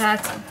sure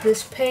that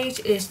this page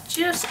is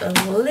just a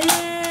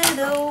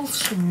little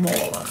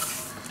smaller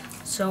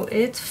so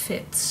it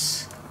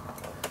fits.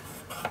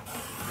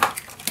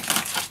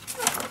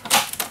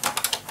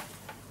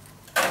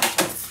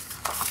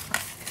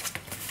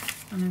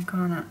 And I'm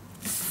gonna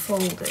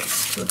fold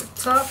this to the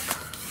top.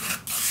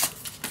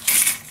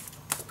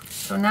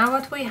 So now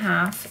what we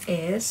have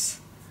is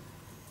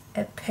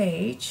a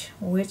page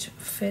which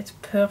fits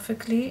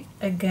perfectly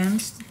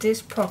against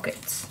this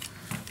pocket.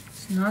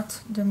 It's not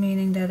the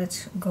meaning that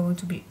it's going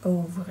to be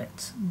over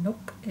it.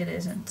 Nope, it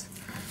isn't.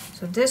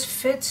 So this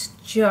fits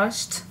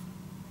just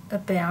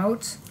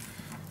about,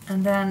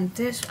 and then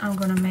this I'm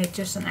gonna make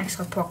just an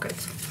extra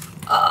pocket.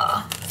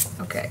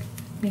 Okay,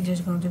 we're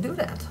just going to do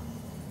that.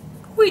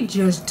 We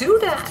just do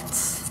that.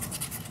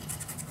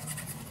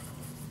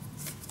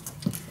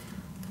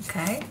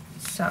 Okay.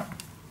 So,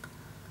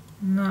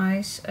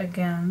 nice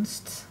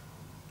against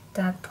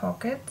that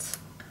pocket,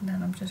 and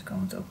then I'm just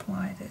going to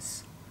apply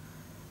this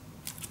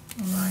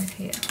right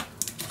here.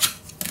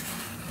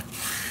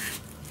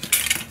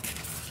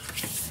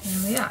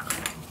 Here we are.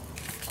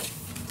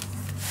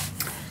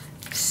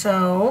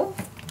 So,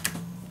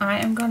 I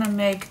am gonna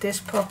make this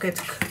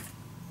pocket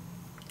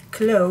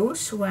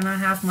close when I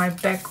have my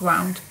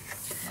background.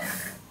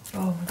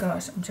 Oh my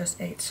gosh, I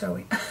just ate,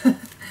 sorry.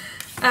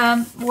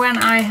 When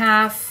I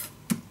have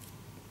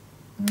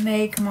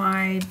make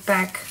my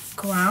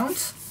background,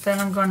 then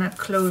I'm gonna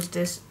close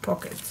this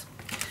pocket.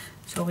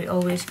 So we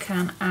always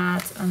can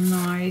add a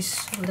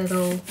nice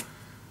little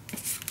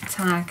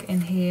tag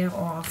in here,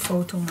 or a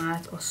photo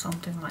mat or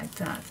something like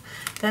that.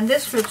 Then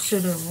this flips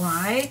to the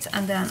right,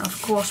 and then of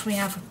course we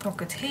have a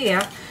pocket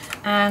here,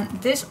 and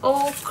this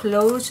all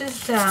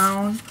closes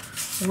down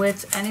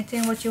with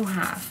anything what you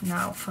have.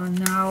 Now for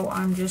now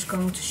I'm just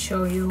going to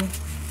show you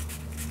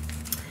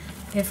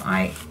if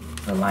I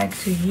like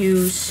to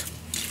use.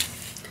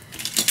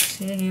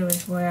 See, here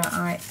is where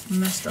I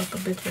messed up a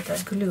bit with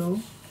that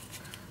glue.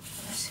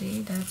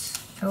 See, that's,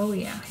 oh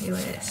yeah, here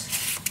it is.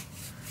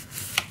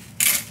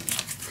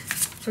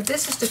 So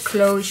this is the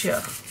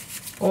closure,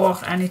 or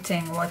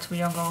anything what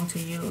we are going to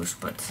use,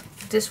 but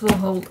this will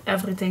hold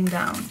everything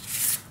down.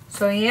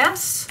 So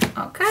yes,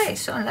 okay,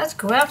 so let's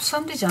grab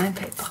some design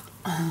paper.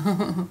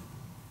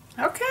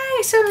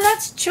 Okay, so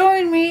let's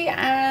join me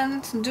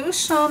and do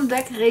some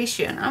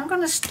decoration. I'm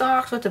gonna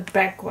start with the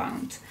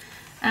background.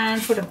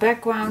 And for the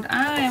background,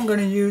 I am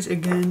gonna use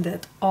again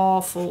that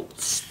awful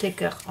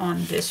sticker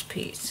on this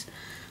piece.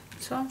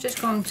 So I'm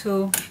just going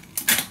to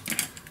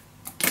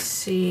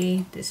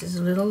see, this is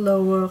a little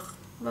lower.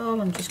 Well,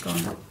 I'm just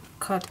going to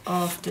cut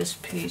off this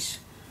piece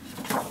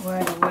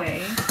right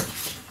away.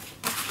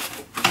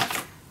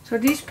 So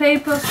these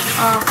papers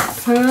are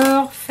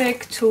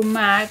perfect to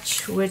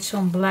match with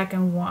some black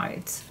and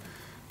white.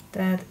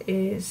 That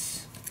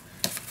is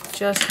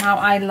just how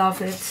I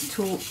love it,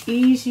 to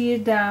ease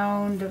it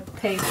down the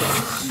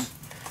papers.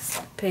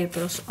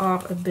 Papers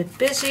are a bit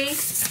busy,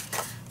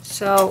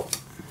 so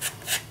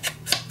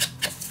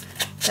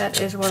that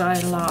is what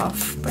I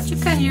love. But you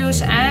can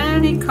use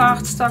any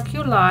cardstock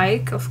you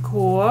like, of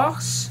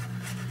course.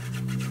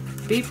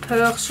 Be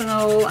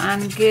personal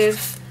and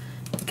give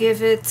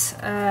give it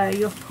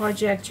your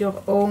project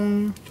your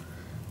own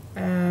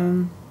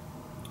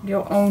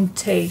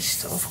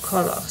taste of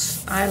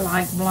colors. I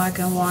like black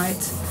and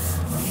white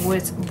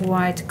with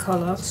bright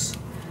colors,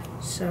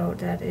 so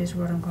that is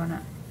what I'm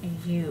gonna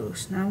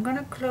use. Now I'm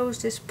gonna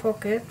close this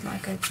pocket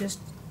like I just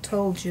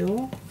told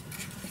you.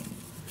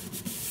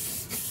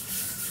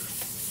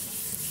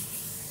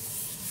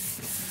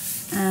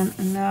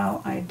 And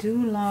now I do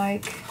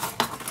like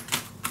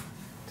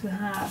to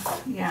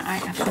have, yeah, I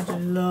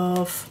absolutely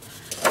love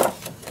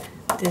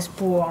this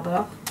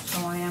border, so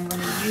I am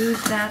going to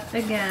use that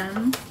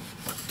again.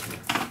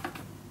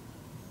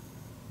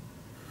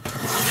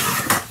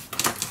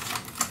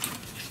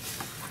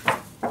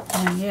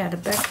 And yeah, the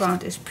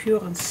background is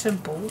pure and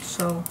simple,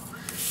 so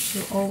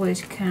you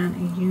always can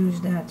use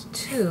that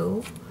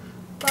too.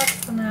 But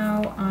for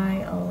now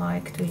I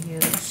like to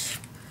use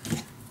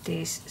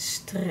these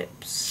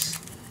strips.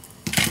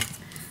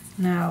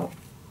 Now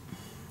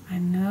I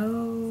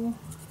know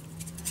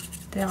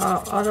there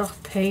are other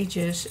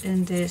pages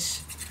in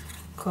this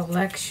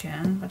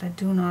collection, but I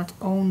do not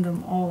own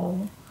them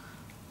all,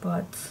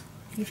 but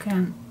you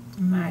can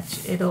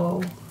match it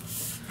all.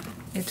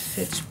 It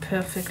fits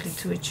perfectly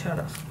to each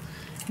other.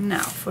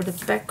 Now for the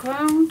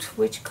background,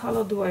 which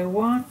color do I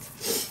want?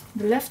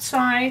 The left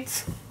side,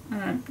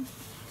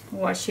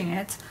 washing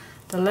it,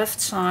 the left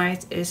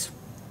side is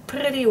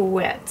pretty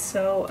wet,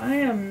 so I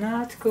am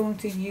not going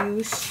to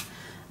use,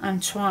 I'm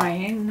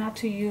trying not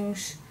to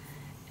use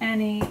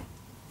any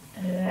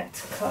red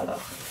color.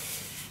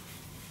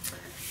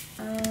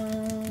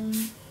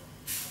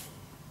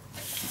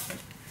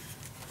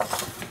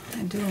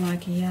 I do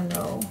like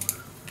yellow,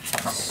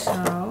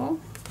 so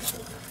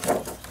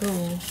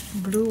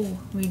blue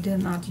we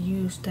did not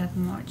use that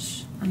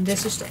much, and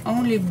this is the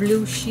only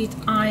blue sheet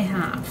I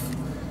have,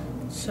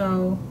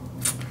 so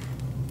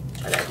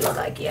but I do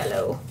like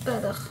yellow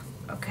better.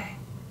 Okay,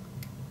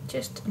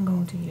 just I'm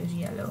going to use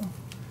yellow.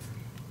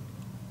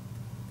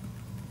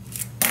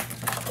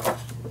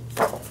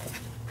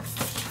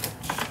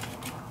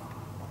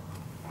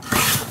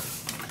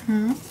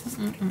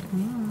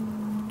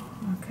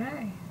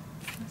 Okay,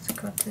 let's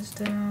cut this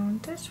down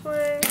this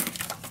way.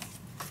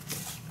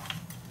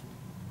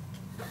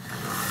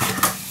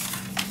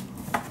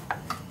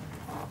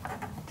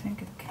 I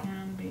think it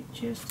can be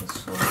just a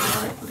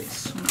slightly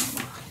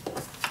smaller.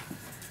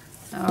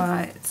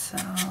 Alright, so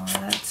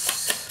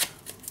let's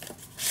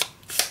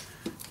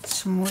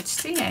smooth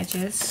the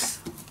edges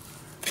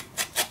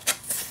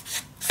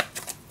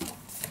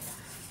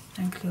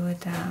and glue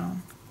it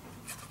down.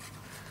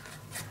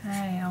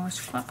 Hey, our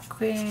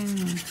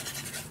Scrapqueen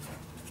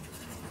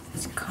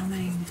is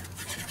coming.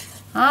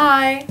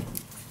 Hi!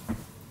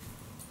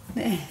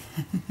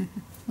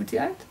 Moet hij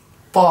uit?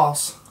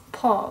 Pause.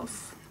 Pause.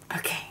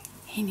 Okay,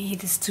 he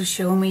needs to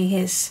show me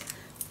his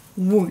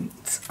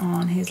wound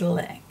on his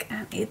leg,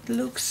 and it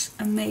looks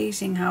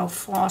amazing how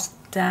fast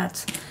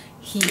that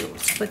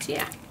heals. But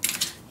yeah,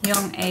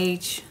 young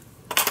age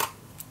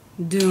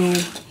do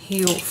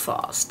heal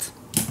fast.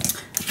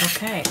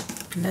 Okay,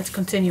 let's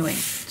continuing.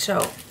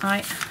 So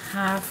I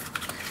have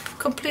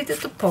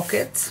completed the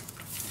pocket,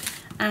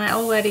 and I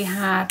already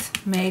had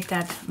made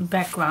that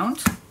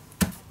background.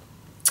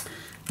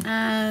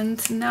 And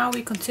now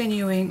we're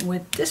continuing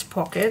with this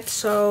pocket.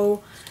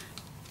 So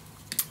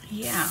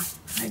yeah,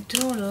 I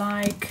do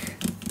like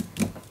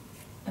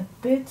a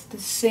bit the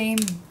same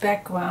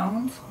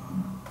background,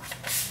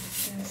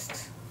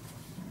 just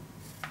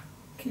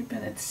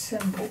keeping it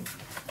simple.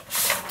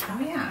 Oh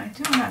yeah, I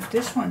do have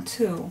this one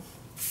too.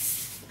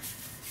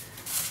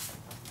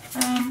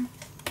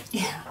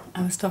 Yeah,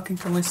 I was talking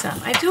to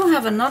myself. I do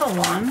have another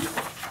one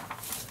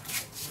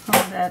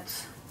from that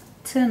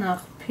thinner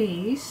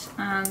piece,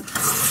 and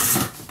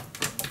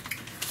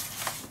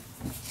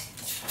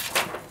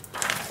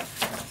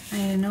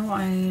you know,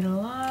 I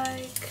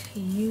like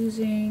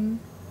using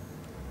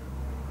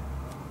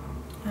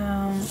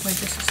wait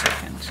just a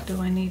second,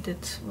 do I need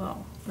it?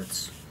 Well,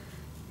 let's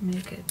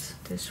make it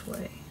this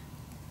way.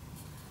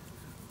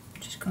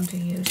 I'm just going to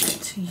use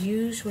it.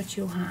 Use what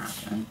you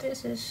have, and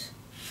this is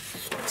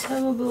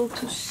terrible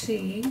to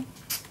see.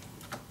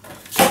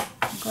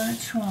 I'm gonna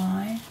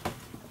try.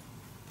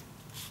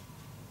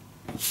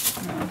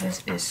 No,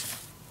 this is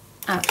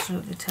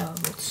absolutely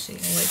terrible to see.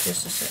 Wait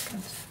just a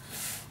second.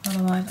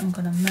 Otherwise I'm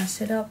gonna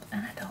mess it up,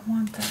 and I don't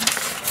want that.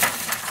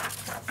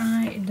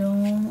 I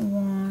don't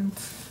want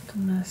to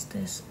mess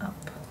this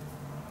up.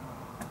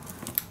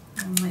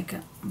 I'll make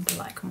a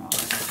black mark.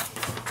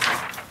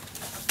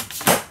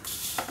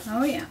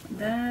 Oh yeah,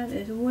 that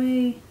is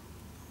way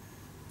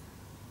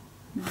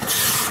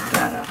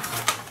better.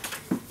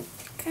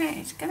 Okay,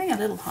 it's getting a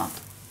little hot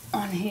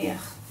on here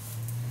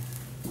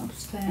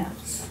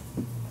upstairs.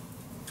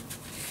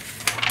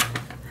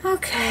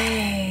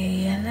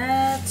 Okay,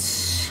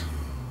 let's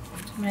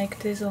make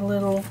this a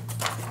little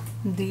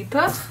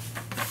deeper.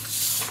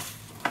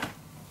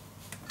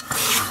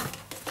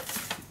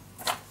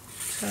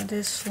 So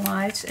this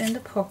slides in the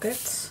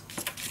pockets.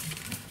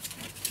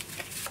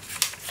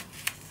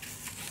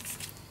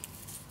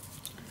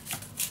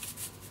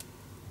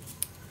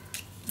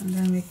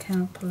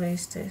 can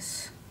place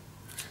this.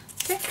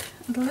 Pick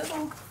a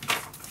little.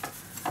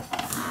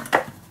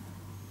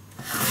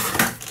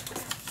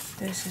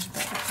 This is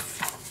better.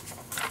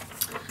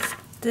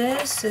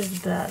 This is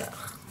better.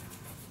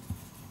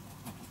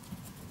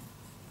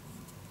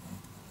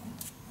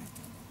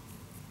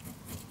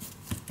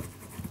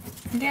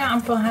 Yeah,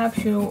 and perhaps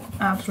you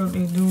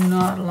absolutely do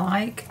not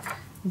like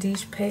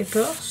these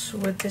papers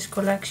with this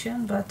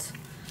collection, but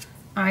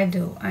I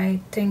do.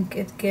 I think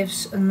it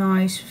gives a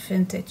nice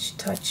vintage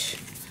touch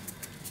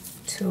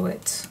to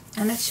it.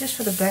 And it's just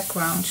for the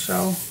background,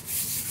 so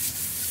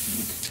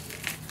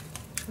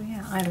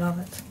yeah, I love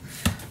it.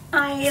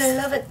 I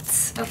love it.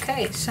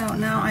 Okay, so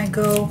now I'm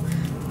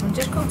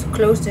just going to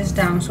close this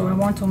down, so I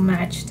want to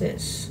match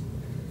this.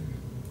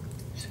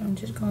 So I'm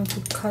just going to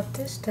cut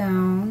this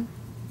down.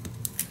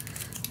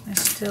 I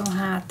still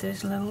have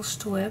this little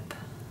strip.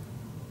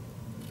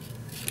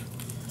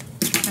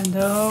 And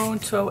don't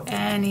throw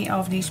any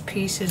of these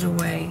pieces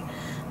away.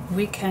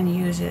 We can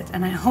use it,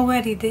 and I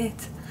already did.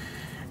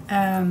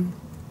 I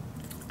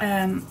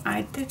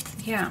did,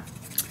 yeah.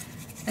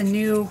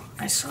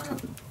 I saw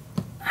them.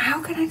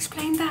 How can I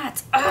explain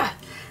that?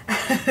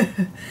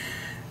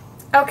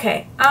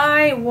 Okay,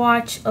 I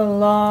watch a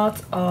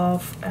lot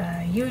of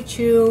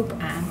YouTube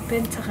and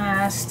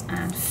Pinterest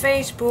and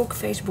Facebook.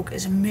 Facebook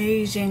is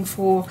amazing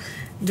for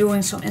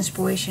doing some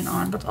inspiration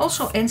on, but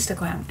also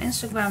Instagram.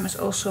 Instagram is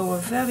also a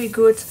very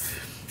good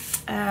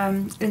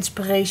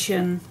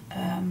inspiration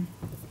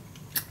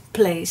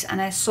place.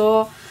 And I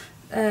saw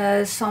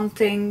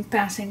something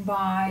passing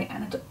by,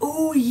 and I thought,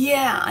 oh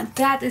yeah,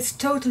 that is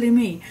totally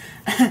me.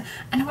 And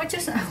I want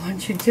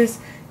you to just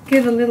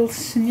give a little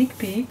sneak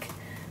peek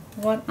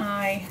what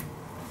I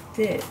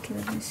did.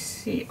 Let me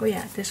see. Oh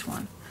yeah, this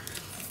one.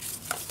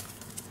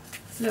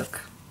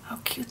 Look how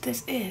cute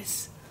this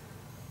is.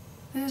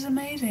 This is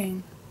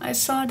amazing. I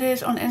saw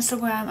this on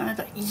Instagram and I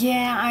thought,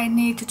 yeah, I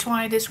need to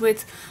try this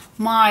with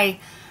my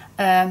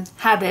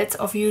habit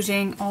of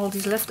using all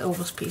these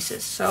leftovers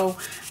pieces. So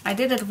I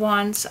did it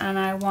once, and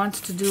I want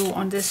to do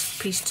on this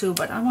piece too,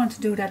 but I want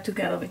to do that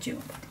together with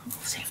you. But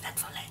I'll save that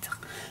for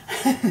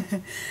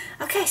later.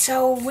 Okay,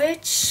 so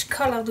which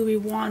color do we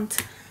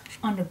want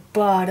on the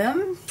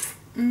bottom?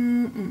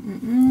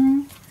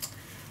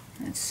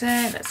 Let's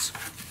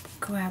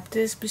grab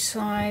this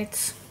beside.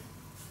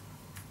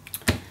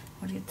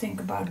 What do you think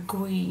about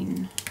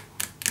green?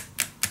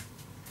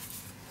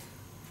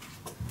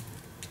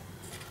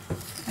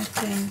 I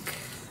think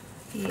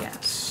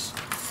yes,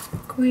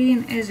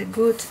 green is a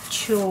good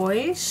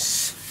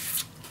choice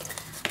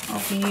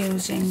of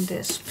using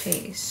this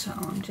piece. So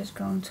I'm just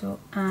going to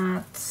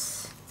add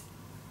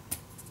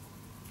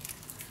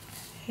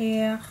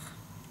here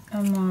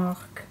a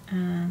mark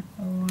and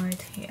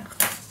right here.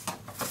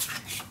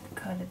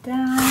 Cut it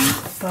down.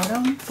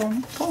 Ba-dum,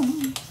 bum,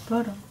 bum.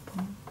 Ba-dum,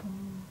 bum, bum.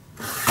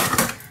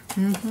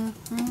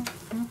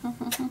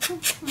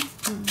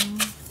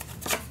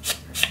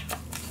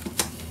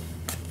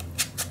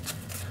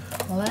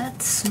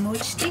 Let's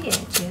smooch the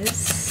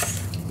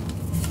edges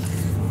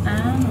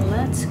and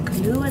let's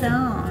glue it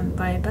on.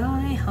 Bye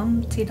bye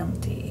Humpty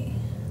Dumpty.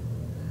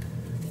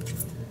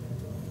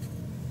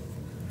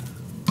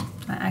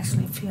 I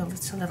actually feel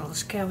it's a little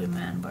scary,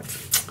 man, but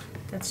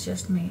that's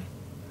just me.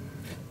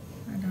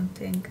 I don't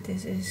think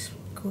this is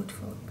good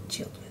for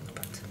children,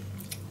 but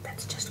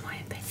that's just my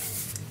opinion.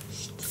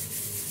 Shh.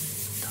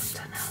 Don't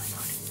tell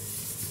anybody.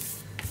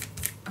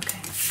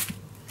 Okay.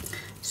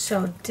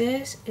 So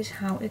this is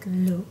how it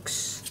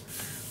looks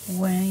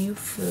when you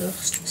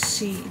first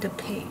see the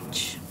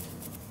page.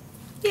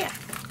 Yeah,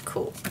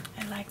 cool.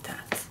 I like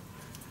that.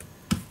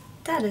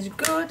 That is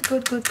good,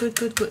 good, good, good,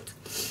 good, good.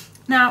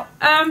 Now,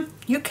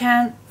 you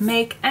can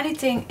make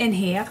anything in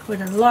here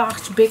with a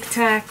large, big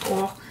tag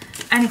or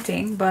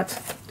anything, but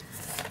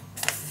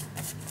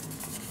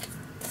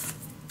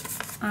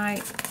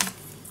I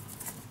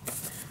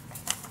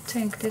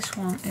think this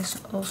one is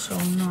also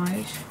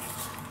nice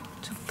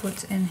to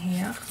put in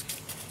here.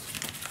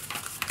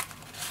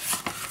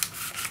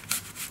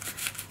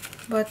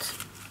 But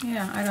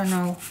yeah, I don't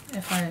know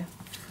if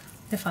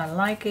I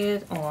like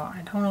it or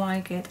I don't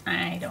like it.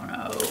 I don't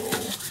know.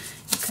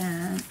 You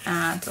can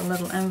add a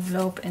little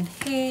envelope in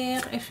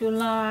here if you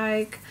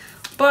like,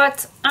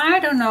 but I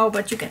don't know,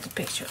 but you get the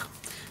picture.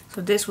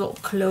 So this will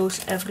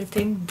close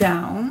everything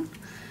down,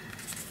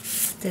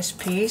 this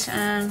piece,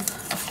 and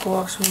of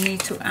course we need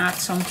to add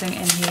something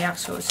in here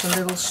so it's a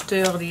little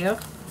sturdier,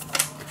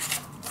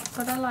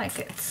 but I like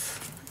it.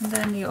 And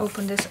then you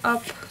open this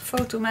up,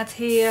 photo mat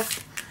here,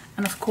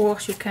 and of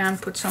course you can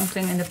put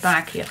something in the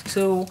back here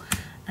too,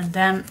 and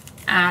then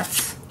add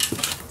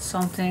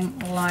something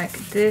like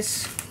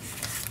this.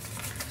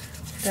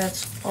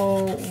 That's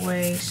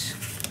always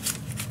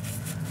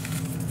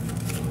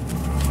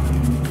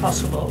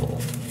possible.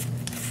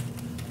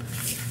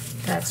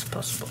 That's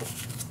possible.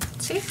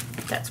 See?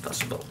 That's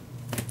possible.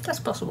 That's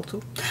possible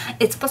too.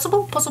 It's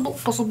possible, possible,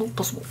 possible,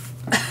 possible.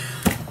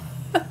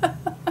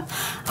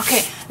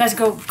 Okay, let's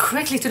go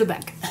quickly to the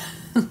back.